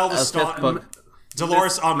 Imelda Staunton.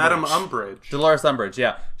 Dolores Umbridge. Madame Umbridge. Dolores Umbridge,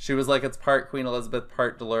 yeah. She was like, it's part Queen Elizabeth,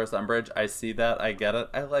 part Dolores Umbridge. I see that. I get it.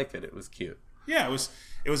 I like it. It was cute. Yeah, it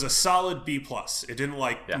was a solid B+. It didn't,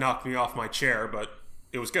 knock me off my chair, but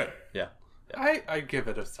it was good. Yeah. I give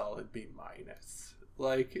it a solid B-.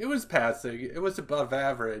 Like, it was passing. It was above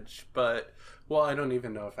average, but... Well, I don't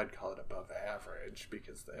even know if I'd call it above average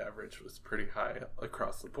because the average was pretty high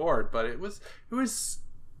across the board, but it was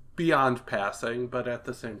beyond passing, but at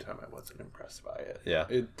the same time I wasn't impressed by it. Yeah.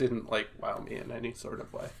 It didn't wow me in any sort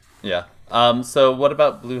of way. Yeah. So what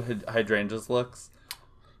about Blue Hydrangea's looks?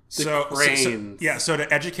 So to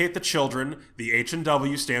educate the children, the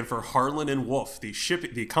H&W stand for Harland and Wolff,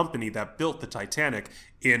 the company that built the Titanic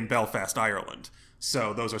in Belfast, Ireland.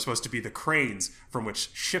 So those are supposed to be the cranes from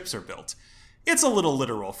which ships are built. It's a little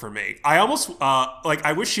literal for me. I almost,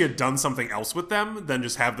 I wish she had done something else with them than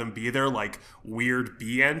just have them be their, weird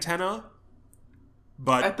bee antenna.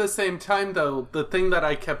 But at the same time, though, the thing that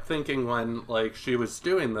I kept thinking when, she was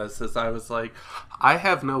doing this is I was like, I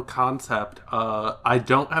have no concept. I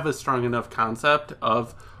don't have a strong enough concept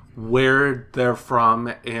of where they're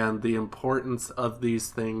from and the importance of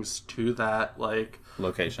these things to that,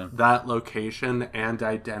 location. That location and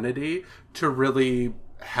identity to really...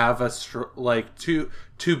 have a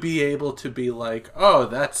to be able to be like, oh,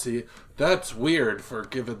 that's weird for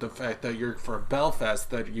given the fact that you're from Belfast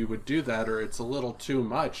that you would do that, or it's a little too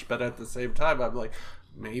much. But at the same time, I'm like,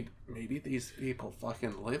 maybe these people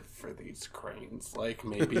fucking live for these cranes. Like,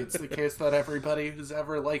 maybe it's the case that everybody who's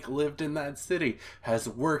ever, like, lived in that city has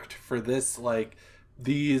worked for this, like,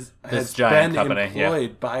 has giant been company,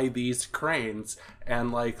 employed by these cranes,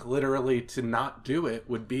 and, like, literally to not do it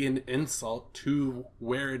would be an insult to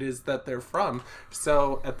where it is that they're from.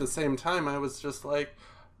 So, at the same time, I was just like,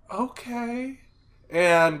 okay.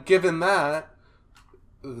 And given that,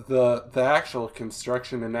 the actual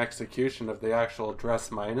construction and execution of the actual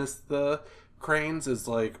dress minus the cranes is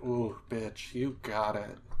like, ooh, bitch, you got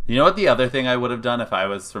it. You know what the other thing I would have done if I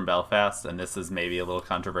was from Belfast, and this is maybe a little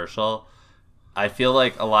controversial, I feel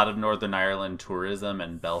like a lot of Northern Ireland tourism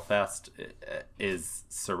and Belfast is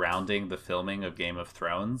surrounding the filming of Game of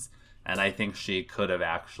Thrones, and I think she could have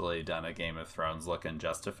actually done a Game of Thrones look and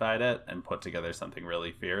justified it and put together something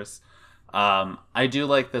really fierce. I do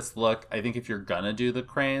like this look. I think if you're gonna do the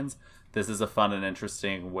cranes, this is a fun and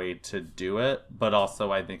interesting way to do it, but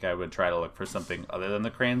also I think I would try to look for something other than the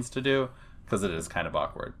cranes to do, because it is kind of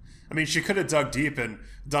awkward. I mean, she could have dug deep and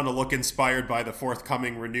done a look inspired by the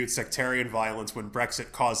forthcoming renewed sectarian violence when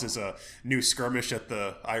Brexit causes a new skirmish at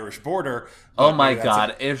the Irish border. Oh my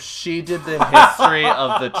god, if she did the history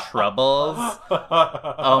of the Troubles,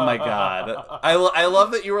 oh my god. I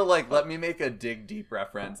love that you were like, let me make a dig deep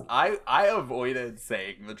reference. I avoided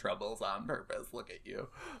saying the Troubles on purpose. Look at you.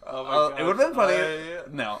 Oh my god. It would have been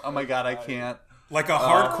funny. No, oh my god, I can't. Like a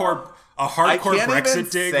hardcore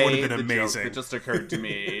Brexit dig would have been amazing. It just occurred to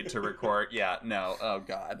me to record. Yeah, no. Oh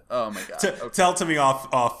god. Oh my god. Okay. Tell to me off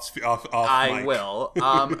I mic. will.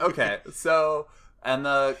 Okay. So, and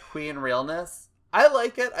the Queen realness, I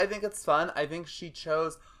like it. I think it's fun. I think she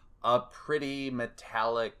chose a pretty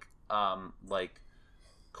metallic, like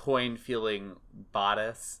coin feeling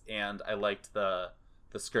bodice, and I liked the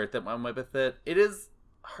skirt that went with it. It is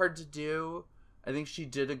hard to do. I think she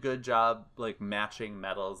did a good job, like, matching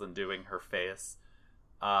metals and doing her face.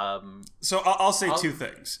 So I'll say two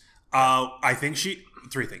things.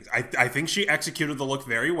 Three things. I think she executed the look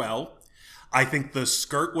very well. I think the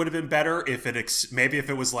skirt would have been better if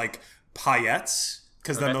it was like paillettes,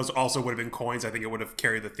 because then those also would have been coins. I think it would have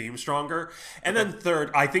carried the theme stronger. And then third,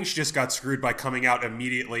 I think she just got screwed by coming out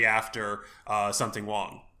immediately after Something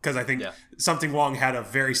Wong, because I think Something Wong had a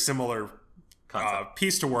very similar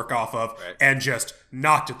piece to work off of, and just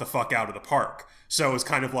knocked it the fuck out of the park. So it was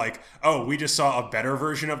kind of like, oh, we just saw a better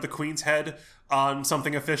version of the Queen's head on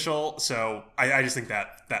something official. So I just think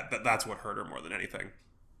that's what hurt her more than anything.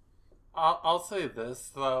 I'll say this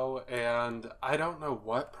though, and I don't know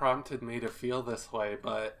what prompted me to feel this way,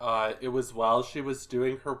 but it was while she was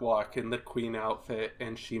doing her walk in the Queen outfit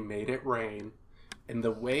and she made it rain, and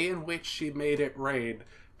the way in which she made it rain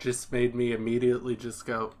just made me immediately just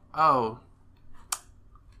go, oh,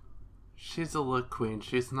 she's a look queen.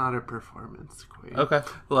 She's not a performance queen. Okay.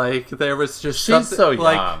 Like, there was just she's so young.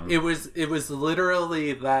 Like, it was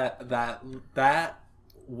literally that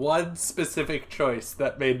one specific choice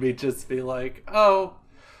that made me just be like, oh,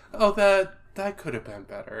 that could have been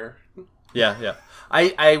better. Yeah.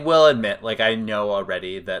 I will admit, like, I know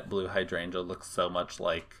already that Blue Hydrangea looks so much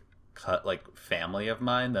like family of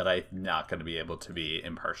mine that I'm not going to be able to be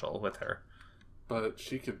impartial with her. But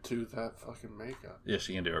she could do that fucking makeup. Yeah,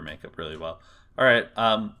 she can do her makeup really well. All right,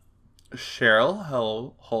 Cheryl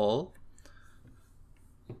Hole.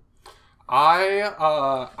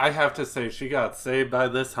 I have to say she got saved by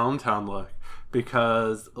this hometown look,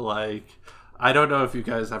 because, like, I don't know if you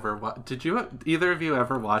guys ever did either of you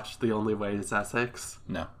ever watch The Only Way is Essex?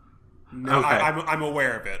 No. Okay. I'm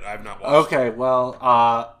aware of it. I've not watched it. Okay,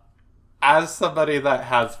 well, as somebody that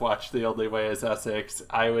has watched The Only Way is Essex,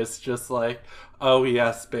 I was just like, oh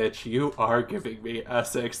yes, bitch, you are giving me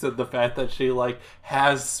Essex. And the fact that she, like,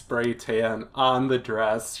 has spray tan on the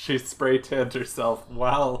dress, she spray tanned herself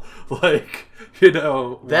while, like, you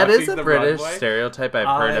know, that is a British runway. Stereotype I've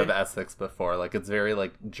heard of Essex before. Like, it's very,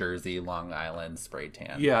 like, Jersey, Long Island spray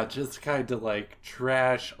tan. Yeah, just kind of, like,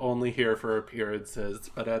 trash, only here for appearances.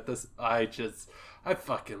 But at this, I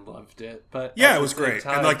fucking loved it. But yeah, it was great.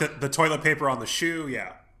 And, like, the toilet paper on the shoe,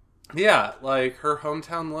 yeah. Yeah, like, her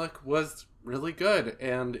hometown look was really good,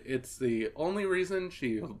 and it's the only reason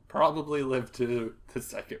she probably lived to the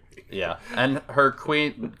second week. Yeah, and her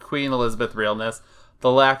Queen Elizabeth realness, the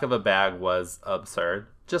lack of a bag was absurd.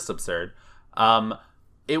 Just absurd.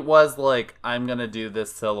 It was like, I'm gonna do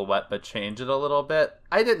this silhouette but change it a little bit.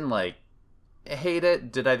 I didn't, like, hate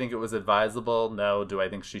it. Did I think it was advisable? No. Do I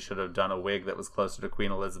think she should have done a wig that was closer to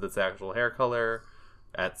Queen Elizabeth's actual hair color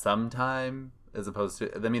at some time, as opposed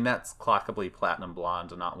to, I mean, that's clockably platinum blonde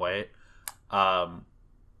and not white.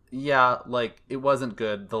 yeah, like, it wasn't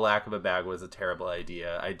good. The lack of a bag was a terrible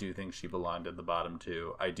idea. I do think she belonged in the bottom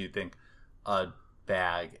two. I do think a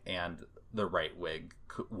bag and the right wig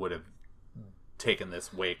would have taken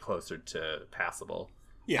this way closer to passable.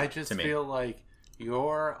 Yeah, I just feel like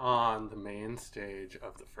you're on the main stage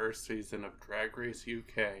of the first season of Drag Race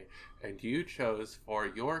UK, and you chose for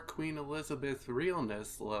your Queen Elizabeth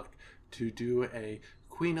realness look to do a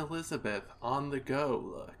Queen Elizabeth on the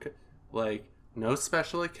go look. Like, no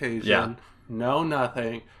special occasion, no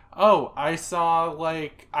nothing. Oh, I saw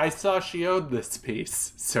she owed this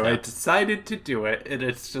piece, so I decided to do it, and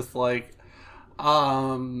it's just like,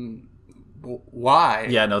 why?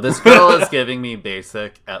 Yeah, no, this girl is giving me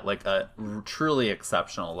basic at like a truly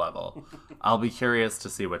exceptional level. I'll be curious to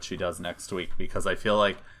see what she does next week, because I feel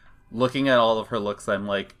like looking at all of her looks, I'm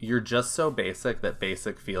like, you're just so basic that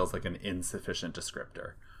basic feels like an insufficient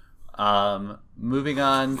descriptor. Moving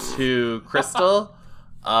on to Crystal.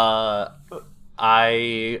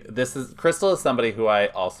 Crystal is somebody who I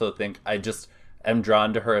also think I just am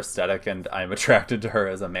drawn to her aesthetic, and I'm attracted to her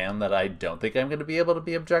as a man, that I don't think I'm going to be able to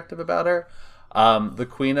be objective about her. The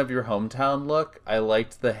Queen of Your Hometown look, I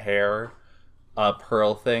liked the hair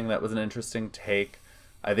pearl thing. That was an interesting take.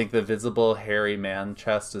 I think the visible hairy man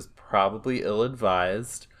chest is probably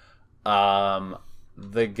ill-advised.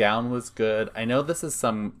 The gown was good. I know this is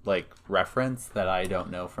some like reference that I don't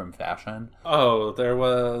know from fashion. Oh, there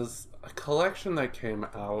was a collection that came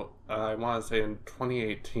out, I want to say in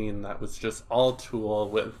 2018, that was just all tulle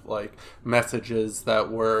with like messages that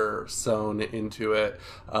were sewn into it.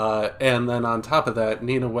 And then on top of that,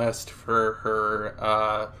 Nina West, for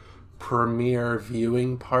her premiere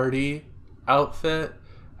viewing party outfit,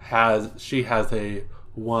 has a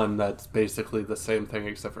one that's basically the same thing,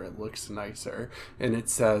 except for it looks nicer, and it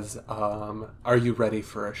says, are you ready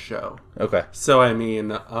for a show? Okay. So I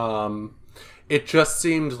mean, it just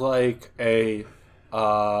seemed like a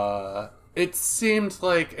lesser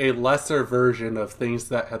version of things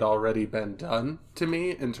that had already been done to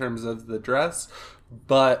me in terms of the dress,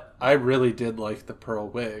 but I really did like the pearl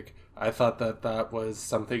wig. I thought that was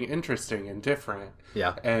something interesting and different,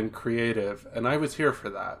 and creative, and I was here for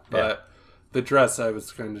that. But the dress, I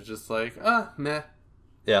was kind of just like, meh.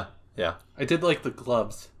 Yeah. I did like the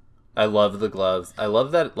gloves. I love the gloves. I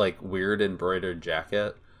love that like weird embroidered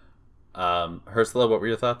jacket. Ursula, what were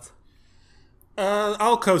your thoughts?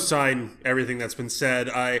 I'll co-sign everything that's been said.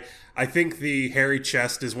 I think the hairy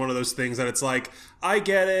chest is one of those things that it's like, I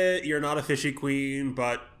get it, you're not a fishy queen,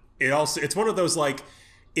 but it's one of those like,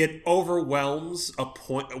 it overwhelms a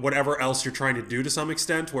point, whatever else you're trying to do to some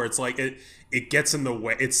extent, where it's like it gets in the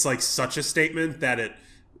way. It's like such a statement that it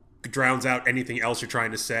drowns out anything else you're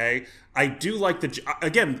trying to say. I do like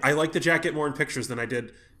I like the jacket more in pictures than I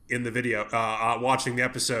did in the video. Watching the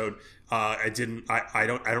episode, I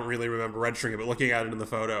don't really remember registering it, but looking at it in the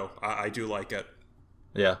photo, I do like it.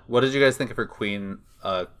 Yeah. What did you guys think of her Queen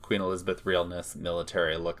Elizabeth realness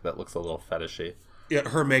military look that looks a little fetishy? Yeah,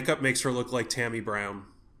 her makeup makes her look like Tammy Brown.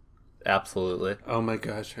 Absolutely. Oh my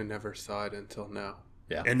gosh, I never saw it until now.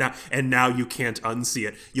 Yeah. And now you can't unsee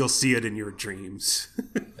it. You'll see it in your dreams.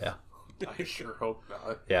 Yeah. I sure hope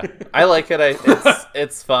not. Yeah. I like it.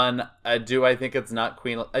 It's fun. I think it's not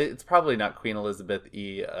it's probably not Queen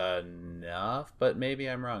Elizabeth-y enough, but maybe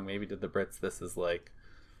I'm wrong. Maybe to the Brits this is like...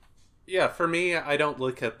 Yeah, for me, I don't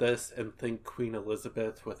look at this and think Queen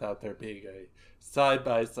Elizabeth without there being a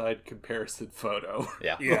side-by-side comparison photo.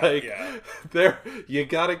 Yeah. You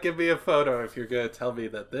gotta give me a photo if you're gonna tell me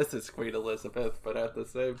that this is Queen Elizabeth, but at the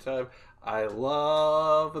same time, I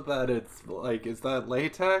love that it's like, is that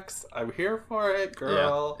latex? I'm here for it,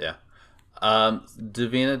 girl. Yeah.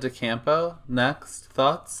 Davina DeCampo, next.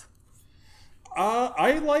 Thoughts?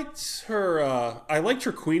 I liked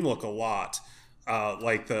her queen look a lot.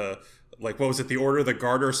 What was it? The Order of the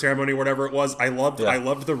Garter ceremony, whatever it was. I loved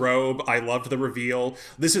the robe. I loved the reveal.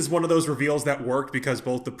 This is one of those reveals that worked because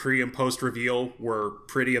both the pre and post reveal were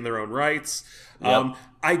pretty in their own rights. Yep.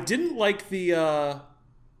 I didn't like the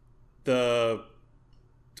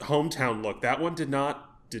hometown look. That one did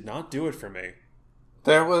not do it for me.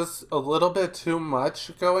 There was a little bit too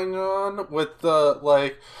much going on with the,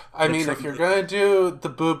 like, if you're going to do the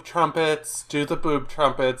boob trumpets, do the boob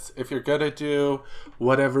trumpets. If you're going to do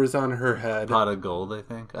whatever's on her head. Pot of gold, I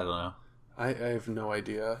think. I don't know. I have no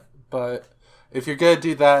idea. But if you're going to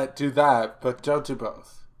do that, but don't do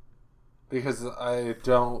both. Because I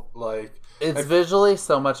don't, like... It's visually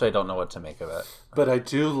so much I don't know what to make of it. But I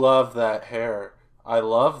do love that hair. I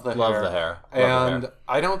love the Love hair. the hair. Love And the hair.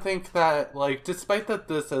 I don't think that, like, despite that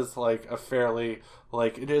this is, like, a fairly,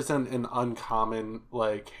 like, it isn't an uncommon,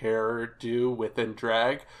 like, hairdo within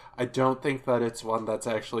drag, I don't think that it's one that's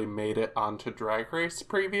actually made it onto Drag Race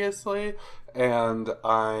previously. And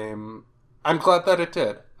I'm glad that it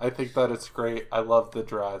did. I think that it's great. I love the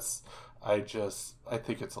dress. I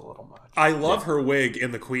think it's a little much. I love her wig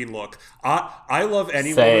in the queen look. I love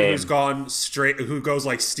any Same. woman who's gone straight, who goes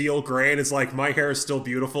like steel gray and is like, my hair is still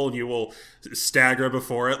beautiful, and you will stagger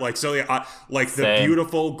before it. Like, so yeah, like the Same.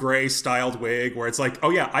 beautiful gray styled wig where it's like,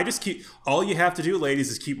 oh yeah, all you have to do,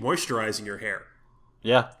 ladies, is keep moisturizing your hair.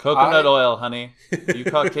 Yeah, coconut oil, honey. You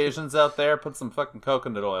Caucasians out there, put some fucking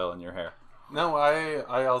coconut oil in your hair. No,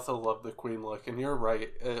 I also love the queen look, and you're right.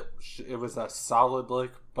 It was a solid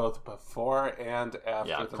look both before and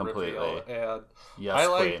after the completely. reveal, and Yes, I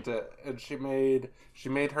liked queen. it. And she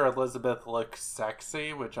made her Elizabeth look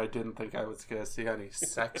sexy, which I didn't think I was gonna see any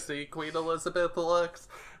sexy Queen Elizabeth looks.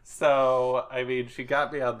 So I mean, she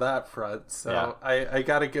got me on that front. So Yeah. I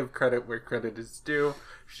gotta give credit where credit is due.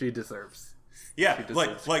 She deserves. Yeah, She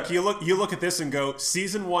like deserves you look at this and go,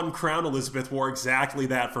 season 1 Crown Elizabeth wore exactly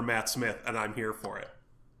that for Matt Smith, and I'm here for it.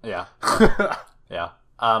 Yeah. Yeah.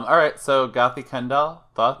 All right, so Gothy Kendall,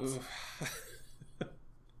 thoughts?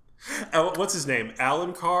 What's his name?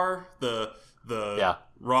 Alan Carr, the Yeah.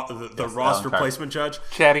 Ross Alan replacement judge.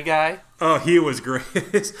 Chatty guy. Oh, he was great.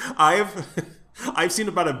 I've seen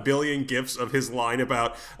about 1 billion gifs of his line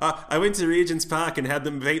about I went to Regent's Park and had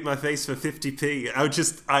them paint my face for 50p.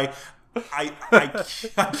 I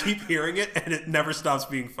keep hearing it and it never stops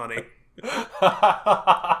being funny.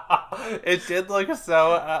 It did look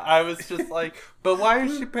so. I was just like, but why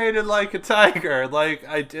is she painted like a tiger? Like,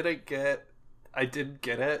 I didn't get it. I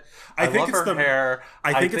think love it's her the hair.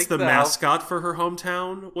 I think it's the the mascot for her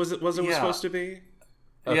hometown. Was it Yeah. supposed to be?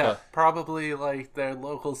 Okay. Yeah, probably like their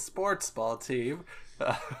local sports ball team.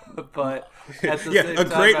 But at the Yeah, same a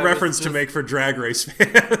time, great I was reference to just- make for Drag Race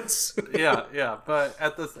fans. yeah. But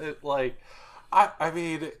at this, I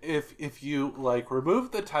mean, if you like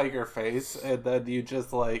remove the tiger face and then you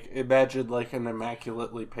just like imagine like an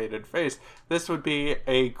immaculately painted face, this would be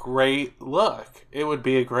a great look. It would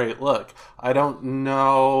be a great look. I don't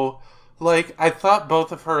know, like I thought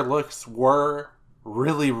both of her looks were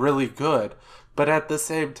really, really good, but at the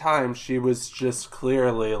same time, she was just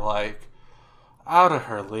clearly like out of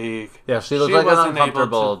her league. Yeah, she looked like an wasn't able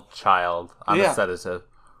uncomfortable child on Yeah. a sedative.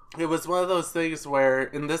 It was one of those things where,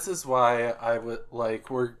 and this is why I would like,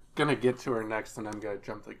 we're gonna get to her next and I'm gonna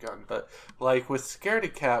jump the gun, but like with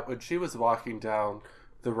Scaredy Cat, when she was walking down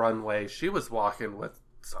the runway, she was walking with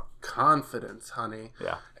some confidence, honey.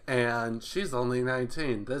 Yeah. And she's only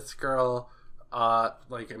 19. This girl,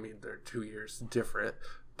 like, I mean, they're 2 years different,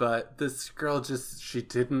 but this girl just, she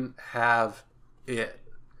didn't have it.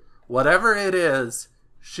 Whatever it is,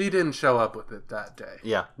 she didn't show up with it that day.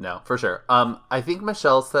 Yeah, no, for sure. I think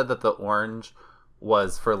Michelle said that the orange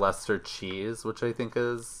was for Leicester cheese, which I think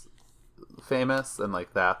is famous, and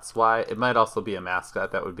like that's why. It might also be a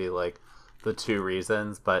mascot. That would be like the two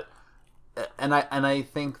reasons, but and I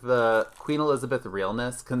think the Queen Elizabeth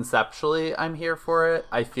realness, conceptually, I'm here for it.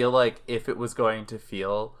 I feel like if it was going to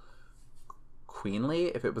feel queenly,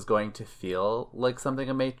 if it was going to feel like something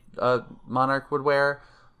a monarch would wear,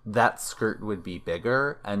 that skirt would be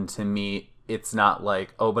bigger. And to me, it's not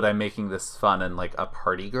like, oh, but I'm making this fun and like a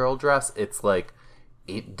party girl dress. It's like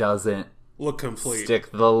it doesn't Look complete.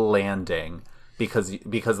 stick the landing because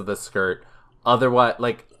of the skirt. Otherwise,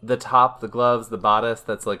 like the top, the gloves, the bodice,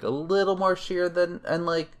 that's like a little more sheer than and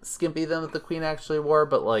like skimpy than what the queen actually wore,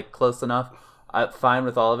 but like close enough. I'm fine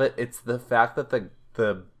with all of it. It's the fact that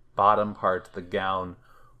the bottom part, the gown,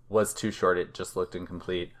 was too short. It just looked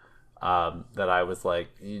incomplete. That I was like,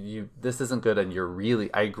 you this isn't good, and you're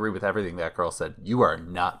really. I agree with everything that girl said. You are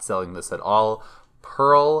not selling this at all.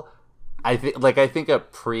 Pearl, I think a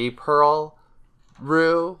pre-Pearl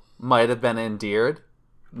Rue might have been endeared.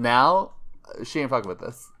 Now she ain't fucking with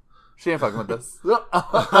this. She ain't fucking with this.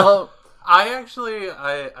 I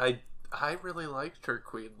really liked her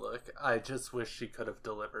queen look. I just wish she could have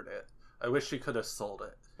delivered it. I wish she could have sold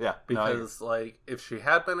it. Yeah, Because like if she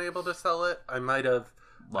had been able to sell it, I might have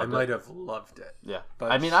loved it. Yeah,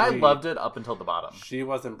 But I mean, I loved it up until the bottom. She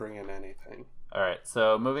wasn't bringing anything. All right,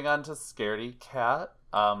 so moving on to Scaredy Cat.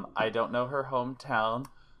 I don't know her hometown,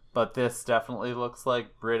 but this definitely looks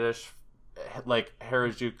like British, like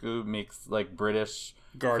Harajuku makes like British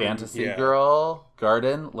Garden, fantasy yeah. girl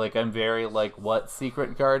garden. Like I'm very like, what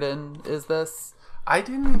secret garden is this? I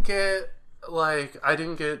didn't get like, I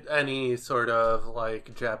didn't get any sort of,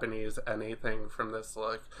 like, Japanese anything from this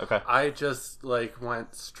look. Okay. I just, like,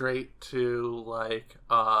 went straight to, like,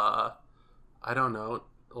 I don't know,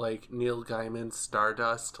 like, Neil Gaiman's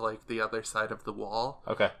Stardust, like, The Other Side of the Wall.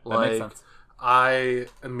 Okay, that like, makes sense. I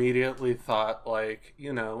immediately thought, like,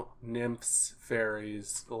 you know, nymphs,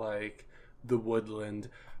 fairies, like, the woodland,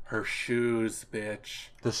 her shoes, bitch.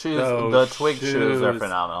 The shoes, the twig shoes are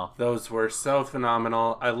phenomenal. Those were so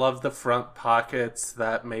phenomenal. I love the front pockets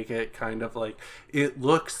that make it kind of like, it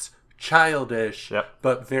looks childish,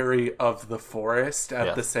 but very of the forest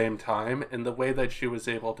at the same time. And the way that she was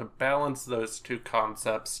able to balance those two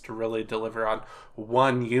concepts to really deliver on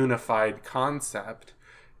one unified concept,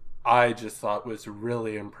 I just thought was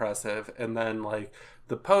really impressive. And then, like,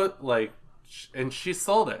 and she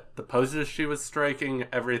sold it. The poses she was striking,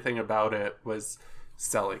 everything about it was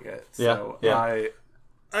selling it. So I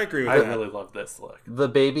agree with that. I really love this look. The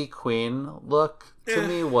baby queen look to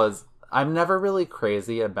me was, I'm never really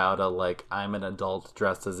crazy about I'm an adult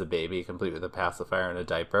dressed as a baby, complete with a pacifier and a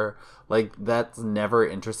diaper. Like, that's never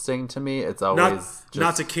interesting to me. It's always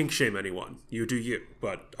not to kink shame anyone. You do you,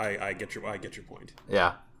 but I get your point.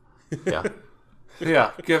 Yeah. Yeah.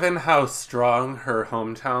 Yeah, given how strong her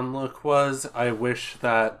hometown look was, I wish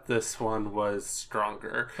that this one was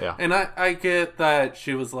stronger. Yeah. And I get that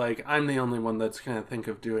she was like, I'm the only one that's going to think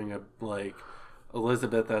of doing a, like,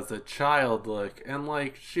 Elizabeth as a child look. And,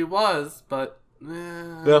 like, she was, but...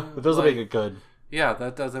 yeah, it doesn't make it good. Yeah,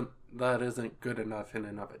 that isn't good enough in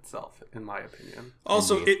and of itself, in my opinion.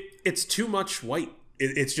 Also, it's too much white.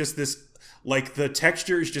 It's just this... Like, the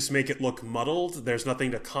textures just make it look muddled. There's nothing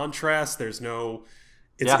to contrast. There's no...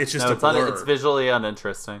 It's just a blur. It's visually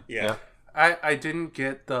uninteresting. Yeah. I didn't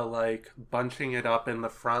get the, like, bunching it up in the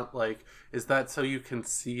front. Like, is that so you can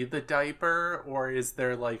see the diaper? Or is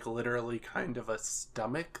there, like, literally kind of a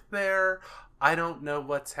stomach there? I don't know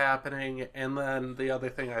what's happening. And then the other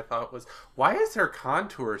thing I thought was, why is her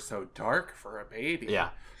contour so dark for a baby? Yeah.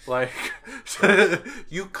 Like,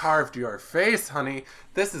 you carved your face, honey.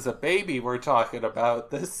 This is a baby we're talking about.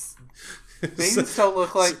 This babies don't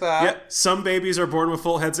look like that. Yeah, some babies are born with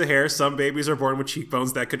full heads of hair. Some babies are born with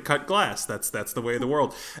cheekbones that could cut glass. That's the way of the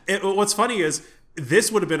world. What's funny is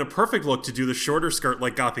this would have been a perfect look to do the shorter skirt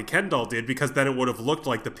like Gothy Kendall did, because then it would have looked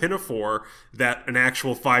like the pinafore that an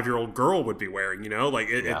actual 5-year-old girl would be wearing. You know, like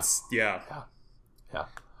it's yeah.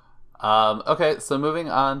 Okay, so moving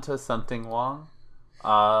on to Something Wong.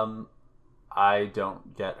 I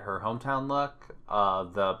don't get her hometown look.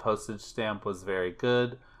 The postage stamp was very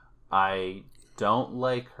good. I don't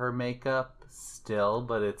like her makeup still,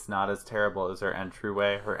 but it's not as terrible as her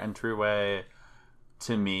entryway. Her entryway,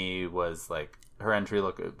 to me, was like, her entry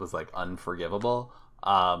look was like unforgivable.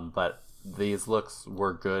 But these looks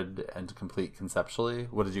were good and complete conceptually.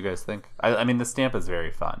 What did you guys think? I mean, the stamp is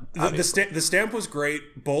very fun. The stamp was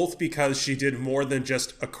great, both because she did more than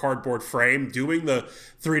just a cardboard frame. Doing the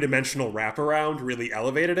 3-dimensional wraparound really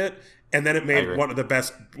elevated it, and then it made one of the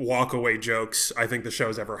best walk-away jokes I think the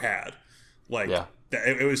show's ever had. Like,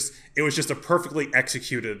 it was just a perfectly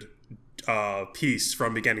executed piece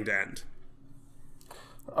from beginning to end.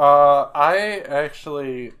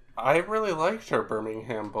 I really liked her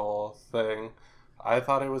Birmingham Bowl thing. I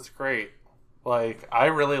thought it was great. Like, I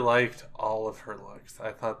really liked all of her looks.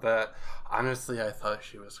 I thought that, honestly, I thought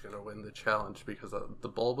she was going to win the challenge because the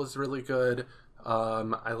bowl was really good.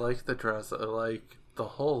 I liked the dress. I liked the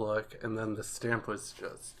whole look. And then the stamp was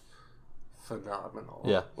just phenomenal.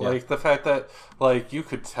 Yeah. Like, the fact that, like, you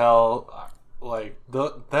could tell, like,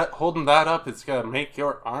 that holding that up is going to make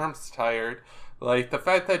your arms tired. Like, the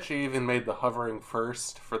fact that she even made the hovering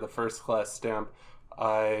first for the first class stamp,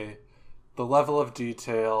 the level of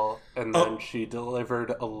detail, and then she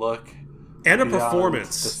delivered a look and a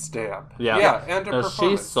performance. The stamp. Yeah, and a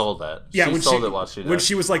performance. She sold it. Yeah, she sold it while she did. When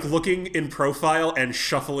she was, like, looking in profile and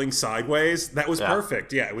shuffling sideways, that was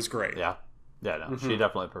perfect. Yeah, it was great. Yeah, no, she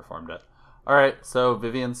definitely performed it. All right, so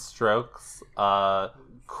Vivian Strokes,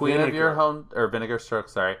 Queen of Your Home, or Vinegar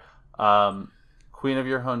Strokes, sorry. Queen of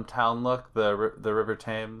Your Hometown look, the River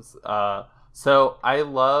Thames. So I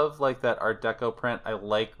love, like, that Art Deco print. I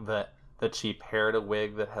like the cheap hair to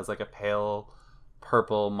wig that has, like, a pale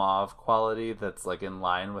purple mauve quality that's, like, in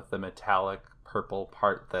line with the metallic purple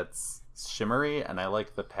part that's shimmery, and I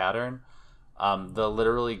like the pattern. The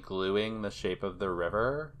literally gluing the shape of the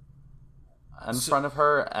river in front of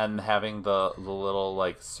her and having the little,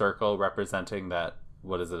 like, circle representing that,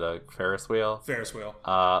 what is it, a Ferris wheel? Ferris wheel.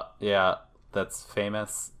 Yeah. That's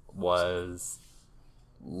famous was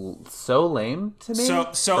so lame to me.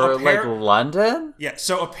 So like London. Yeah.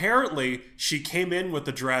 So apparently she came in with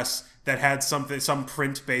a dress that had some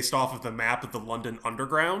print based off of the map of the London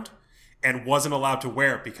Underground, and wasn't allowed to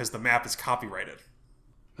wear it because the map is copyrighted.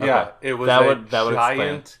 Yeah, Okay. it was that would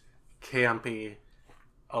giant, campy,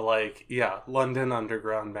 London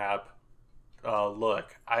Underground map.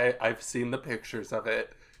 Look, I've seen the pictures of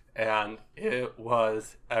it, and it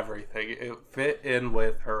was everything. It fit in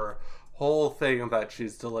with her whole thing that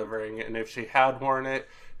she's delivering, and if she had worn it,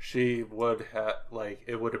 she would have,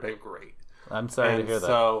 it would have been great. I'm sorry to hear that.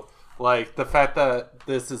 So, the fact that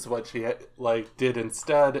this is what she, did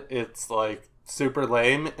instead, it's, super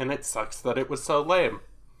lame, and it sucks that it was so lame.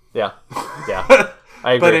 Yeah. I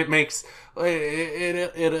agree. But it makes,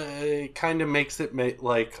 it kind of makes it,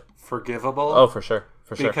 forgivable. Oh, for sure.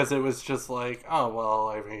 Because it was just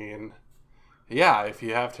if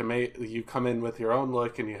you have to you come in with your own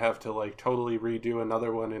look and you have to, totally redo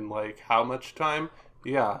another one in, how much time?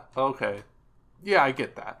 Yeah, okay. Yeah, I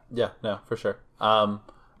get that. Yeah, no, for sure.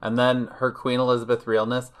 And then her Queen Elizabeth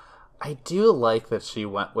realness, I do like that she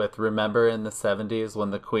went with, remember in the 70s when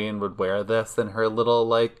the Queen would wear this in her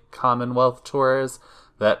little, Commonwealth tours?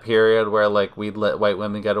 That period where, we'd let white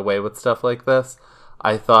women get away with stuff like this?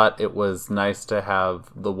 I thought it was nice to have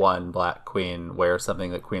the one black queen wear something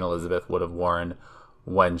that Queen Elizabeth would have worn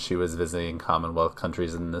when she was visiting Commonwealth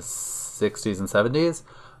countries in the 60s and 70s.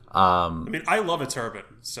 I love a turban,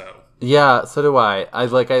 so... Yeah, so do I.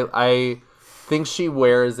 I think she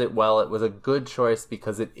wears it well. It was a good choice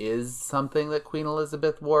because it is something that Queen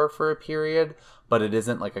Elizabeth wore for a period, but it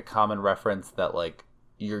isn't, a common reference that,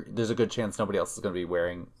 there's a good chance nobody else is going to be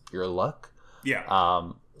wearing your look.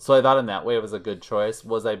 Yeah. So I thought in that way it was a good choice.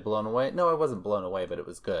 Was I blown away? No, I wasn't blown away, but it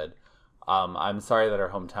was good. I'm sorry that her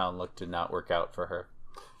hometown look did not work out for her.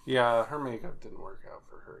 Yeah, her makeup didn't work out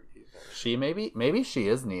for her either. She maybe she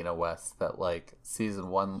is Nina West, that season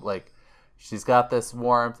one, she's got this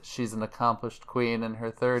warmth. She's an accomplished queen in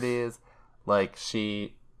her 30s.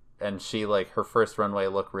 Her first runway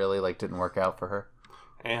look really didn't work out for her.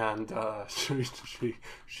 And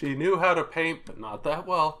she knew how to paint, but not that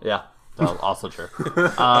well. Yeah. Also true.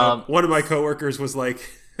 One of my coworkers was like,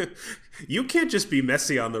 "You can't just be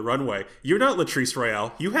messy on the runway. You're not Latrice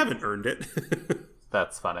Royale. You haven't earned it."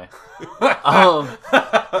 That's funny.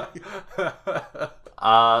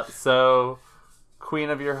 So, Queen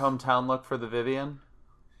of your hometown look for the Vivienne?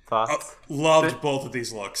 Thoughts? Loved both of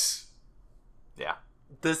these looks. Yeah.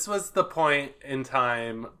 This was the point in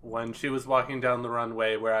time when she was walking down the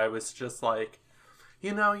runway where I was just like,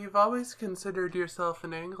 you've always considered yourself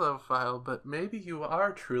an Anglophile, but maybe you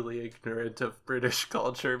are truly ignorant of British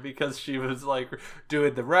culture, because she was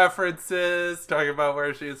doing the references, talking about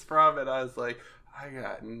where she's from, and I was like, I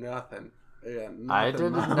got nothing. I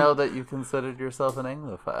didn't know that you considered yourself an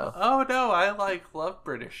Anglophile. Oh no, I love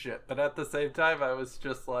British shit, but at the same time I was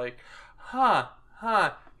just like, yeah,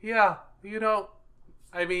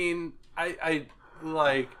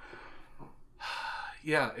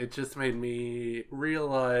 yeah, it just made me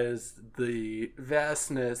realize the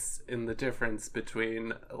vastness in the difference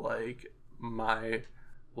between, my,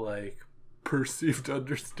 perceived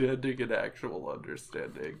understanding and actual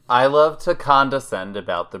understanding. I love to condescend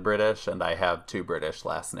about the British, and I have 2 British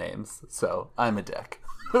last names, so I'm a dick.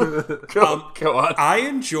 Go on. I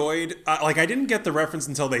enjoyed, I didn't get the reference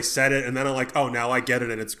until they said it, and then I'm like, oh, now I get it,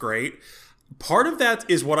 and it's great. Part of that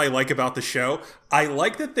is what I like about the show. I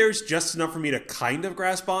like that there's just enough for me to kind of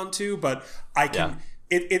grasp onto, but I can... Yeah.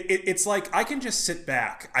 It's I can just sit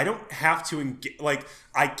back. I don't have to engage.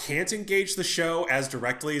 I can't engage the show as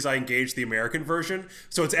directly as I engage the American version.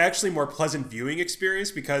 So it's actually more pleasant viewing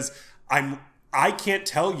experience because I can't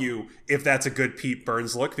tell you if that's a good Pete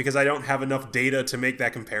Burns look because I don't have enough data to make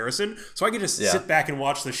that comparison. So I can just sit back and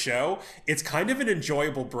watch the show. It's kind of an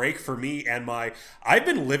enjoyable break for me and I've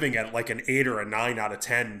been living at an 8 or a 9 out of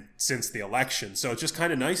 10 since the election. So it's just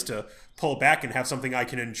kind of nice to pull back and have something I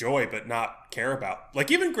can enjoy but not care about.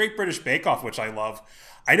 Even Great British Bake Off, which I love.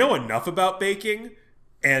 I know enough about baking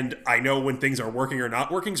and I know when things are working or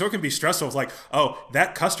not working, so it can be stressful. It's oh,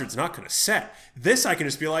 that custard's not going to set. This I can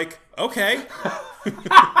just be okay.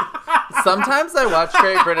 Sometimes I watch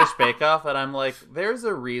Great British Bake Off and I'm like, there's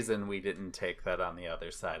a reason we didn't take that on the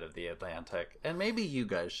other side of the Atlantic, and maybe you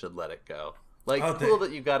guys should let it go. Cool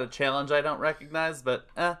that you got a challenge I don't recognize, but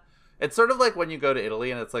It's sort of like when you go to Italy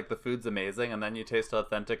and it's the food's amazing and then you taste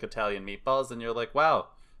authentic Italian meatballs and you're like, wow,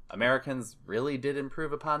 Americans really did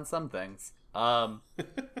improve upon some things.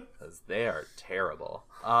 Because they are terrible.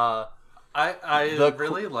 I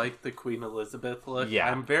really like the Queen Elizabeth look.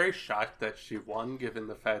 Yeah. I'm very shocked that she won, given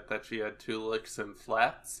the fact that she had 2 looks and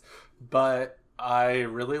flats. But I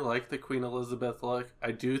really like the Queen Elizabeth look.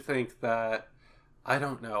 I do think that, I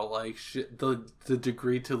don't know, like, the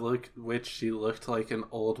degree to which she looked like an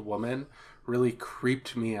old woman really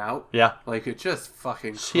creeped me out. Yeah. Like, it just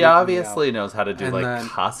fucking She obviously knows how to do,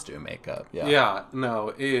 costume makeup. Yeah. Yeah,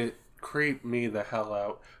 no, it creeped me the hell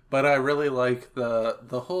out. But I really like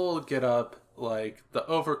the whole get up, like, the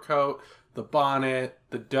overcoat, the bonnet,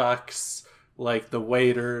 the ducks, like, the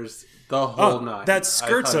waiters, the whole nine. That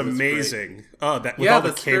skirt's amazing. Oh, that with all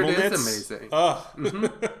the cable knits. Is amazing. Oh.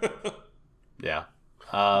 Mm-hmm. Yeah.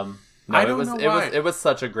 It was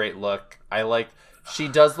such a great look. She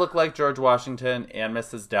does look like George Washington and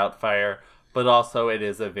Mrs. Doubtfire, but also it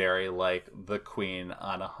is a very, like, the queen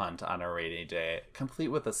on a hunt on a rainy day, complete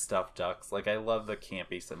with the stuffed ducks. Like, I love the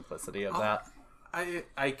campy simplicity of that.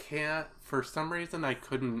 I can't, for some reason I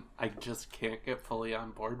just can't get fully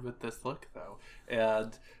on board with this look, though.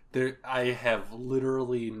 And I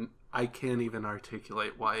can't even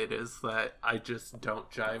articulate why it is that I just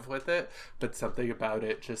don't jive with it, but something about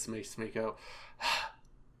it just makes me go,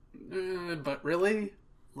 but really?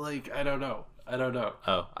 Like, I don't know.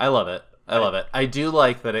 Oh, I love it. I love it. I do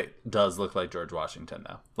like that it does look like George Washington,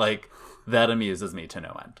 though. Like, that amuses me to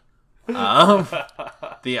no end.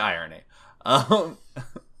 The irony.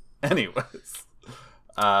 Anyways.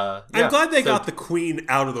 Yeah. I'm glad they got the queen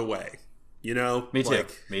out of the way. You know? Me too.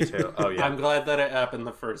 Me too. Oh, yeah. I'm glad that it happened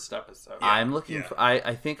the first episode. Yeah. I'm looking for...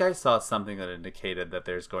 I think I saw something that indicated that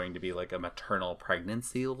there's going to be, like, a maternal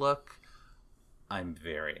pregnancy look. I'm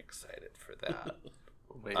very excited for that.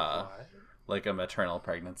 Wait, why? Like a maternal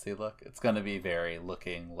pregnancy look. It's going to be very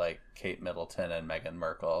looking like Kate Middleton and Meghan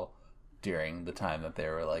Markle during the time that they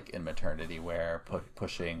were, like, in maternity wear,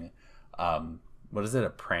 pushing... what is it, a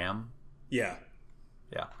pram? Yeah.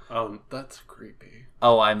 Yeah. Oh, that's creepy.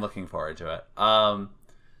 Oh, I'm looking forward to it.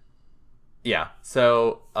 Yeah.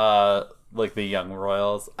 So, like the young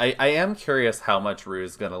royals, I am curious how much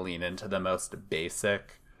Rue's gonna lean into the most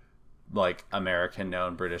basic, like, American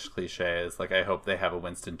known British cliches. Like, I hope they have a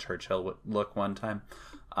Winston Churchill look one time.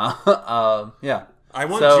 Yeah. I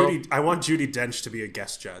want Judi Dench to be a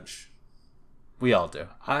guest judge. We all do.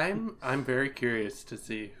 I'm very curious to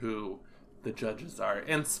see who the judges are.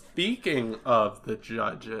 And speaking of the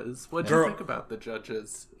judges, what do you think about the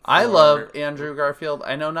judges? I love Andrew Garfield.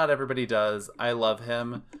 I know not everybody does. I love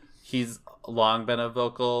him. He's long been a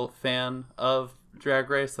vocal fan of Drag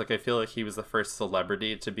Race. Like, I feel like he was the first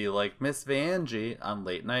celebrity to be like Miss Vanjie on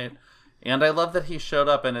late night. And I love that he showed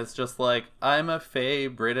up and is just like, I'm a fey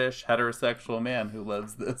British heterosexual man who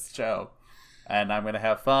loves this show. And I'm going to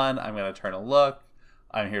have fun. I'm going to turn a look.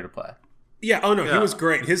 I'm here to play. Yeah, oh no, he was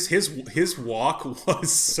great. His walk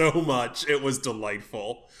was so much. It was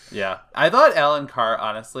delightful. Yeah. I thought Alan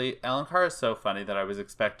Carr is so funny that I was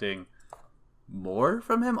expecting more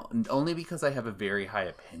from him, only because I have a very high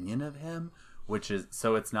opinion of him,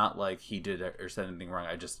 so it's not like he did or said anything wrong.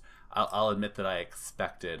 I'll admit that I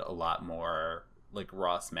expected a lot more, like,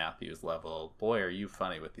 Ross Matthews level. Boy, are you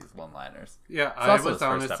funny with these one-liners. Yeah, I was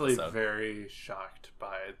honestly very shocked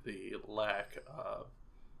by the lack of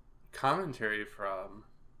commentary from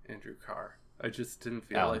Andrew Carr. I just didn't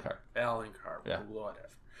feel Alan Carr. Yeah. Whatever.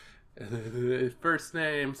 First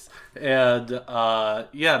names. And, I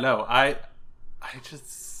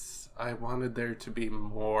wanted there to be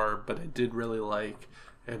more, but I did really like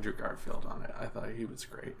Andrew Garfield on it. I thought he was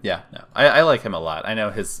great. Yeah, no. I like him a lot. I know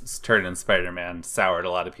his turn in Spider-Man soured a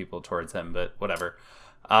lot of people towards him, but whatever.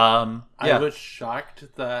 I was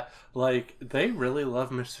shocked that, like, they really love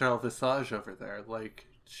Michelle Visage over there. Like,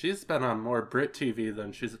 she's been on more Brit TV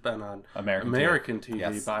than she's been on American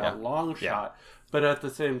TV by a long shot. But at the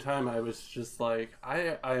same time, I was just like,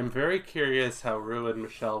 I am very curious how Rue and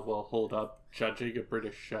Michelle will hold up judging a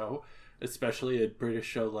British show, especially a British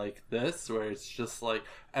show like this, where it's just like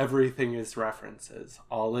everything is references.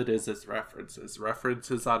 All it is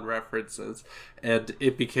references on references. And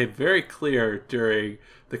it became very clear during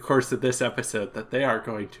the course of this episode that they are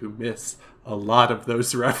going to miss a lot of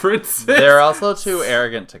those references. They're also too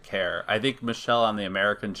arrogant to care. I think Michelle on the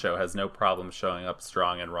American show has no problem showing up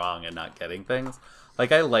strong and wrong and not getting things.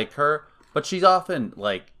 Like, I like her, but she's often,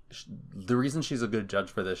 like, the reason she's a good judge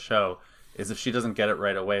for this show is if she doesn't get it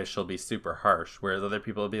right away, she'll be super harsh. Whereas other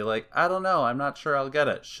people will be like, I don't know, I'm not sure I'll get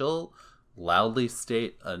it. She'll loudly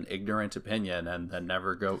state an ignorant opinion and then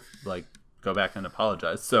never go back and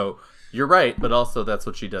apologize. So you're right, but also that's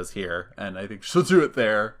what she does here. And I think she'll do it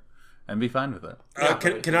there and be fine with it.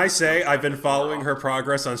 Can I say I've been following her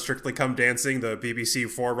progress on Strictly Come Dancing, the BBC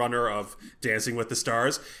forerunner of Dancing with the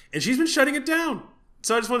Stars, and she's been shutting it down.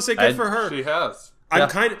 So I just want to say good for her. She has.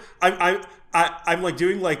 I'm like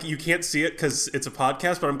doing like, you can't see it because it's a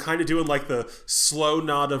podcast, but I'm kind of doing like the slow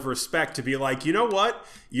nod of respect to be like, you know what?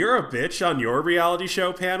 You're a bitch on your reality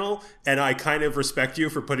show panel, and I kind of respect you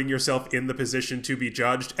for putting yourself in the position to be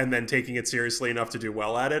judged and then taking it seriously enough to do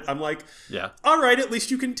well at it. I'm like, yeah, all right, at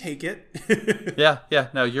least you can take it. yeah.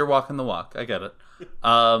 No, you're walking the walk. I get it.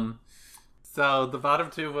 So the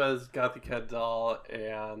bottom two was Gothy Kendall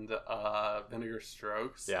and Vinegar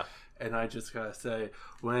Strokes. Yeah. And I just gotta say,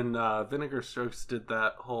 when Vinegar Strokes did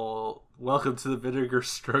that whole "Welcome to the Vinegar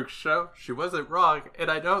Strokes show," she wasn't wrong, and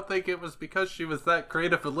I don't think it was because she was that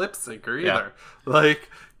great of a lip syncer either. Yeah. Like,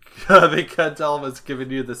 Gothy Kendall was giving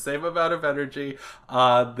you the same amount of energy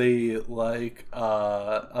on the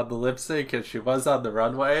lip sync as she was on the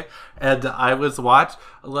runway, and I was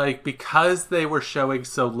because they were showing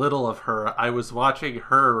so little of her, I was watching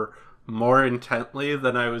her more intently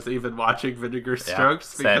than I was even watching Vinegar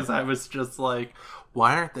Strokes, because I was just like,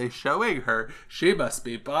 why aren't they showing her? She must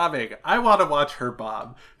be bombing. I want to watch her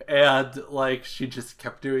bomb. And she just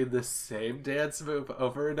kept doing the same dance move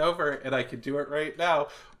over and over, and I can do it right now.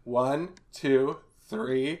 1, 2,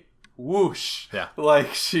 3, whoosh. Yeah.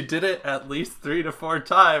 She did it at least 3 to 4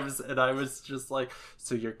 times, and I was just like,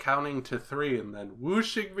 so you're counting to 3 and then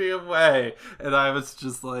whooshing me away. And I was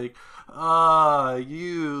just like,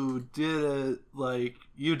 you did it,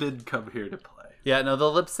 you didn't come here to play. Yeah, no,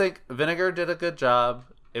 the lip sync, Vinegar did a good job.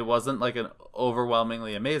 It wasn't an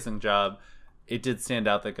overwhelmingly amazing job. It did stand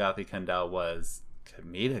out that Gothy Kendall was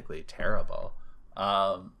comedically terrible.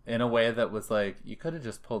 In a way that was you could have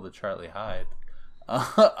just pulled a Charlie Hyde. And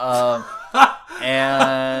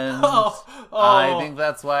I think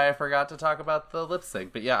that's why I forgot to talk about the lip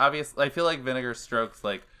sync. But yeah, obviously, I feel like Vinegar Strokes,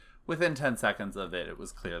 within 10 seconds of it, it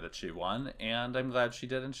was clear that she won, and I'm glad she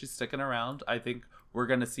did, and she's sticking around. I think we're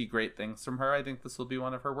going to see great things from her. I think this will be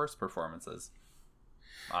one of her worst performances.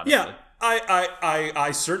 Honestly. Yeah,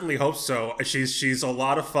 I certainly hope so. She's a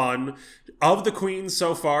lot of fun. Of the queens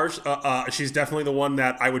so far, she's definitely the one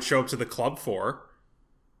that I would show up to the club for.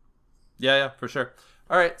 Yeah, for sure.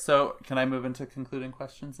 All right, so can I move into concluding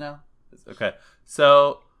questions now? Okay,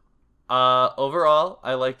 so overall,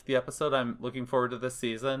 I liked the episode. I'm looking forward to this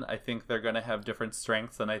season. I think they're going to have different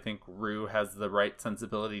strengths, and I think Rue has the right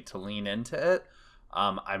sensibility to lean into it.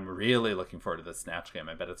 I'm really looking forward to the Snatch Game.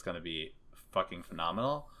 I bet it's going to be fucking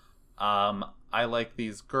phenomenal. I like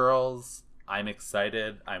these girls. I'm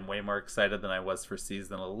excited. I'm way more excited than I was for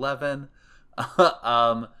season 11.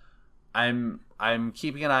 I'm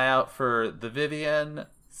keeping an eye out for the Vivienne,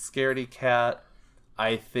 Scaredy Cat.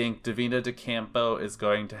 I think Davina DeCampo is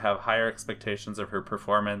going to have higher expectations of her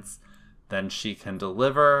performance than she can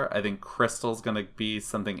deliver. I think Crystal's going to be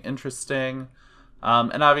something interesting.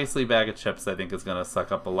 And obviously Bag of Chips, I think, is going to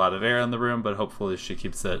suck up a lot of air in the room, but hopefully she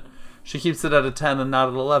keeps it at a 10 and not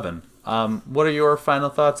at 11. What are your final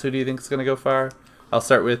thoughts? Who do you think is going to go far? I'll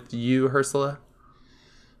start with you, Ursula.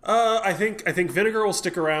 I think Vinegar will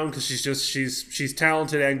stick around because she's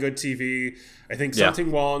talented and good TV. I think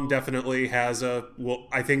Something Wong definitely has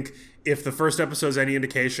I think if the first episode is any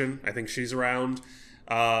indication, I think she's around.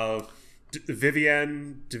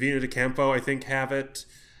 Vivienne, Davina DeCampo, I think have it.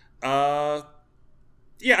 I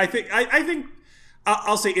think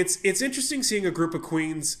I'll say it's interesting seeing a group of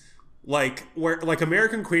queens where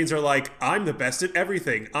American queens are I'm the best at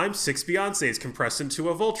everything. I'm 6 Beyoncés compressed into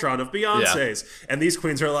a Voltron of Beyoncés. Yeah. And these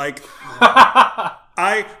queens are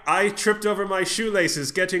I tripped over my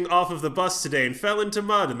shoelaces getting off of the bus today and fell into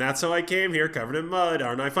mud, and that's how I came here covered in mud.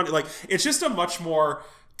 Aren't I funny? It's just a much more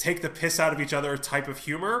take the piss out of each other type of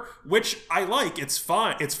humor, which I like. It's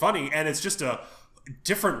fun. It's funny, and it's just a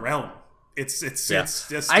different realm. It's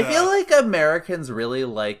just I feel like Americans really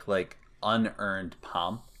like unearned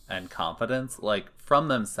pomp and confidence, from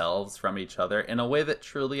themselves, from each other, in a way that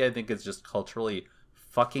truly I think is just culturally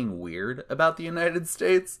fucking weird about the United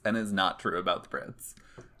States and is not true about the Brits.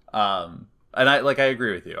 And I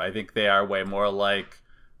agree with you. I think they are way more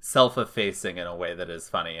self-effacing in a way that is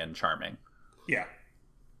funny and charming. Yeah.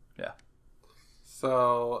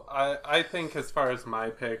 So I think as far as my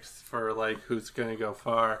picks for who's gonna go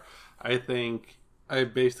far, I think I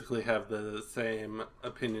basically have the same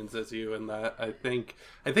opinions as you in that I think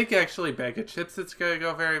actually Bag of Chips is going to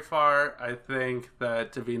go very far. I think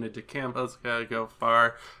that Davina DeCampo's going to go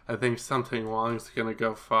far. I think Something Wong's going to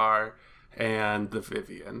go far. And the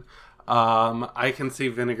Vivienne. I can see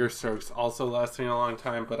Vinegar Strokes also lasting a long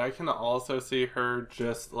time, but I can also see her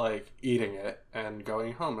just eating it and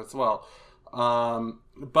going home as well.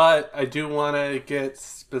 But I do want to get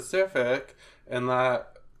specific in that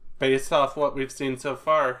based off what we've seen so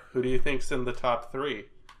far, who do you think's in the top 3?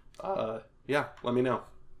 Let me know.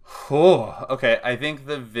 Oh, okay. I think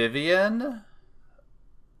the Vivian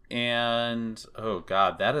and oh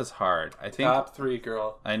god, that is hard. I think top 3,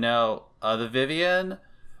 girl. I know the Vivian.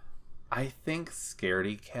 I think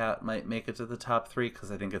Scaredy Cat might make it to the top 3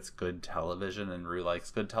 because I think it's good television and Rue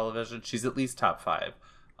likes good television. She's at least top 5.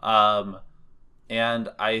 And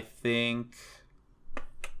I think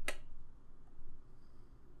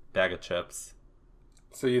Bag of Chips.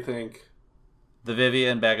 So you think the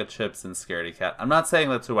Vivian, Bag of Chips, and Scaredy Cat. I'm not saying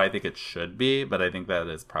that's who I think it should be, but I think that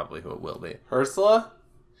is probably who it will be. Ursula?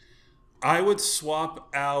 I would swap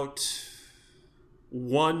out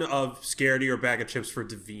one of Scaredy or Bag of Chips for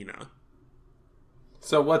Davina.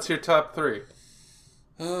 So what's your top 3?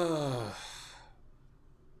 That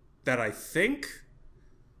I think?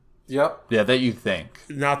 Yep. Yeah, that you think.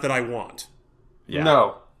 Not that I want. Yeah.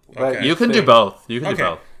 No. Okay. You can do both. You can do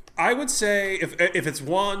Okay. both. I would say if it's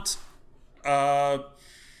want,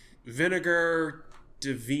 Vinegar,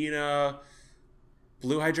 Davina,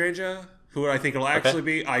 Blue Hydrangea, who I think it'll actually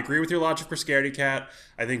be. I agree with your logic for Scaredy Cat.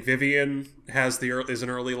 I think Vivian is an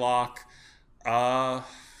early lock. And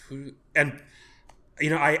you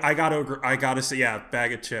know, I gotta say, yeah,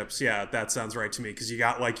 Bag of Chips. Yeah, that sounds right to me because you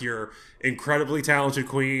got like your incredibly talented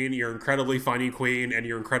queen, your incredibly funny queen, and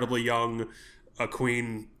your incredibly young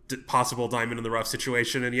queen, possible diamond in the rough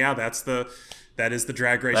situation. And yeah, that is the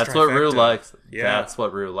Drag Race. That's trifecta. what Rue likes. Yeah, that's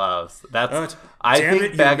what Rue loves. That's I think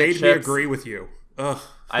it, Bag you of made Chips. me agree with you. Ugh.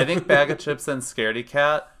 I think Bag of Chips and Scaredy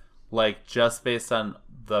Cat, like just based on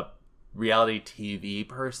the reality TV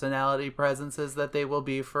personality presences that they will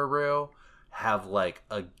be for Rue, have like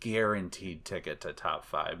a guaranteed ticket to top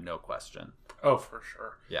 5, no question. Oh, for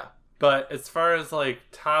sure. Yeah. But as far as like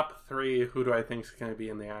top 3, who do I think is going to be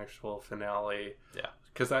in the actual finale? Yeah.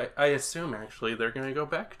 Because I assume actually they're going to go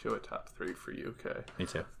back to a top 3 for UK. Me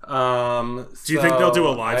too. Do you think they'll do a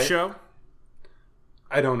live show?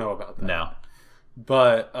 I don't know about that. No.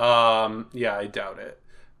 But yeah, I doubt it.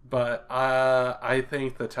 But I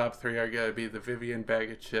think the top 3 are going to be the Vivian,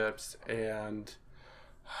 Bag of Chips, and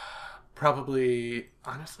probably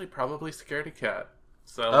Scaredy Cat.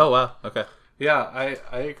 So Oh wow. Okay. yeah,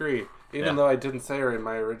 I agree. Even though I didn't say her in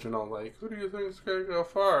my original, like, who do you think is going to go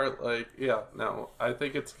far? Like, yeah, no, I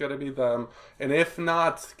think it's going to be them. And if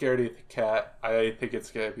not Scaredy Cat, I think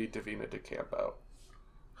it's going to be Davina DeCampo.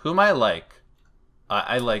 Whom I like.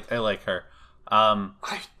 I like her.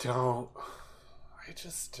 I don't. I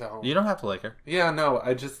just don't. You don't have to like her. Yeah, no,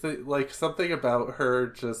 I just think, like, something about her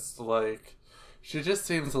just, like, she just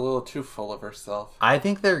seems a little too full of herself. I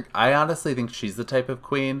honestly think she's the type of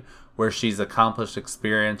queen where she's accomplished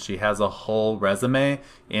experience, she has a whole resume,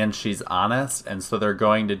 and she's honest, and so they're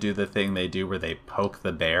going to do the thing they do where they poke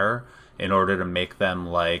the bear in order to make them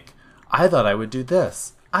like, I thought I would do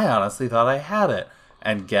this. I honestly thought I had it.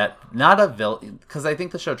 And get, not a villain, because I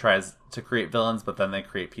think the show tries to create villains, but then they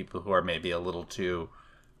create people who are maybe a little too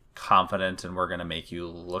confident and we're going to make you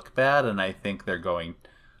look bad, and I think they're going,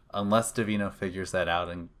 unless Davina figures that out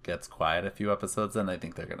and gets quiet a few episodes, then I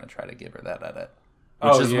think they're going to try to give her that edit.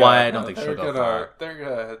 Which is why I don't think she'll go far. They're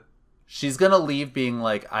good. She's going to leave being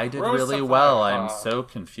like, I did really well, I'm so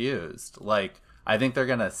confused. Like, I think they're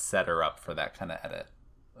going to set her up for that kind of edit.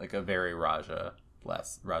 Like a very Raja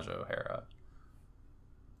O'Hara.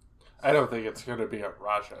 I don't think it's going to be a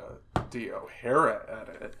Raja D. O'Hara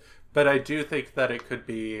edit, but I do think that it could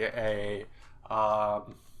be a...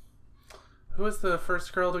 who was the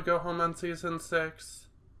first girl to go home on season 6?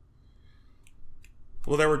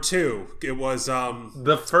 Well, there were 2. It was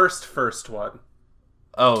the first one.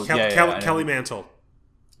 Oh, Kelly Mantle.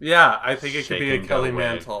 Yeah, I think it could be a Shaking Kelly the wig.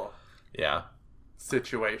 Mantle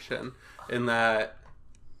situation in that,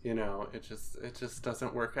 you know, it just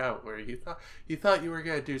doesn't work out where you thought you were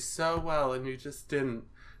going to do so well and you just didn't,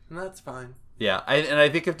 and that's fine. Yeah, I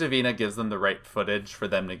think if Davina gives them the right footage for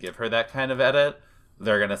them to give her that kind of edit,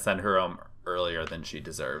 they're going to send her home earlier than she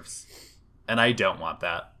deserves. And I don't want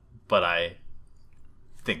that, but I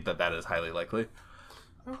think that is highly likely.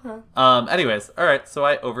 Okay. Anyways, all right, so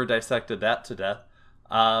I over-dissected that to death.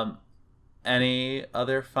 Any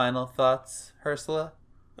other final thoughts, Ursula?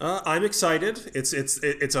 I'm excited.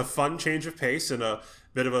 It's a fun change of pace and a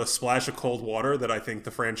bit of a splash of cold water that I think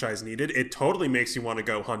the franchise needed. It totally makes you want to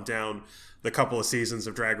go hunt down the couple of seasons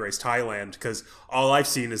of Drag Race Thailand, because all I've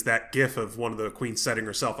seen is that gif of one of the queens setting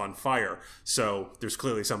herself on fire. So there's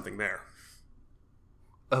clearly something there.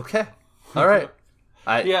 Okay. All right.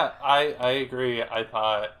 I agree.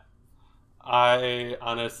 I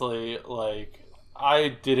honestly, like,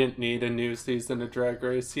 I didn't need a new season of Drag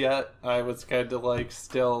Race yet. I was kind of like,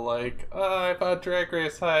 still like, oh, I'm on Drag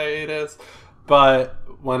Race hiatus. But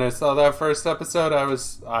when I saw that first episode, I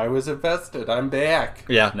was invested. I'm back.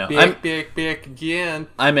 Yeah, no, back again.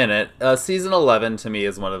 I'm in it. Season 11 to me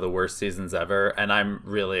is one of the worst seasons ever, and I'm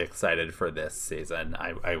really excited for this season.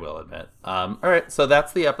 I will admit. All right, so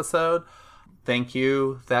that's the episode. Thank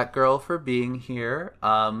you, that girl, for being here.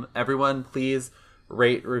 Everyone, please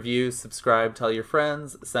rate, review, subscribe, tell your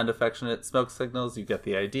friends, send affectionate smoke signals. You get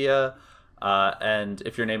the idea. And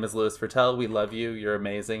if your name is Louis Fertel, we love you. You're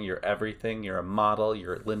amazing. You're everything. You're a model.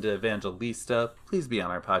 You're Linda Evangelista. Please be on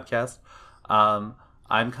our podcast. I'm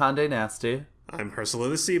Condé Nasty. I'm Ursula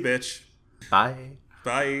the Sea Bitch. Bye.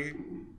 Bye.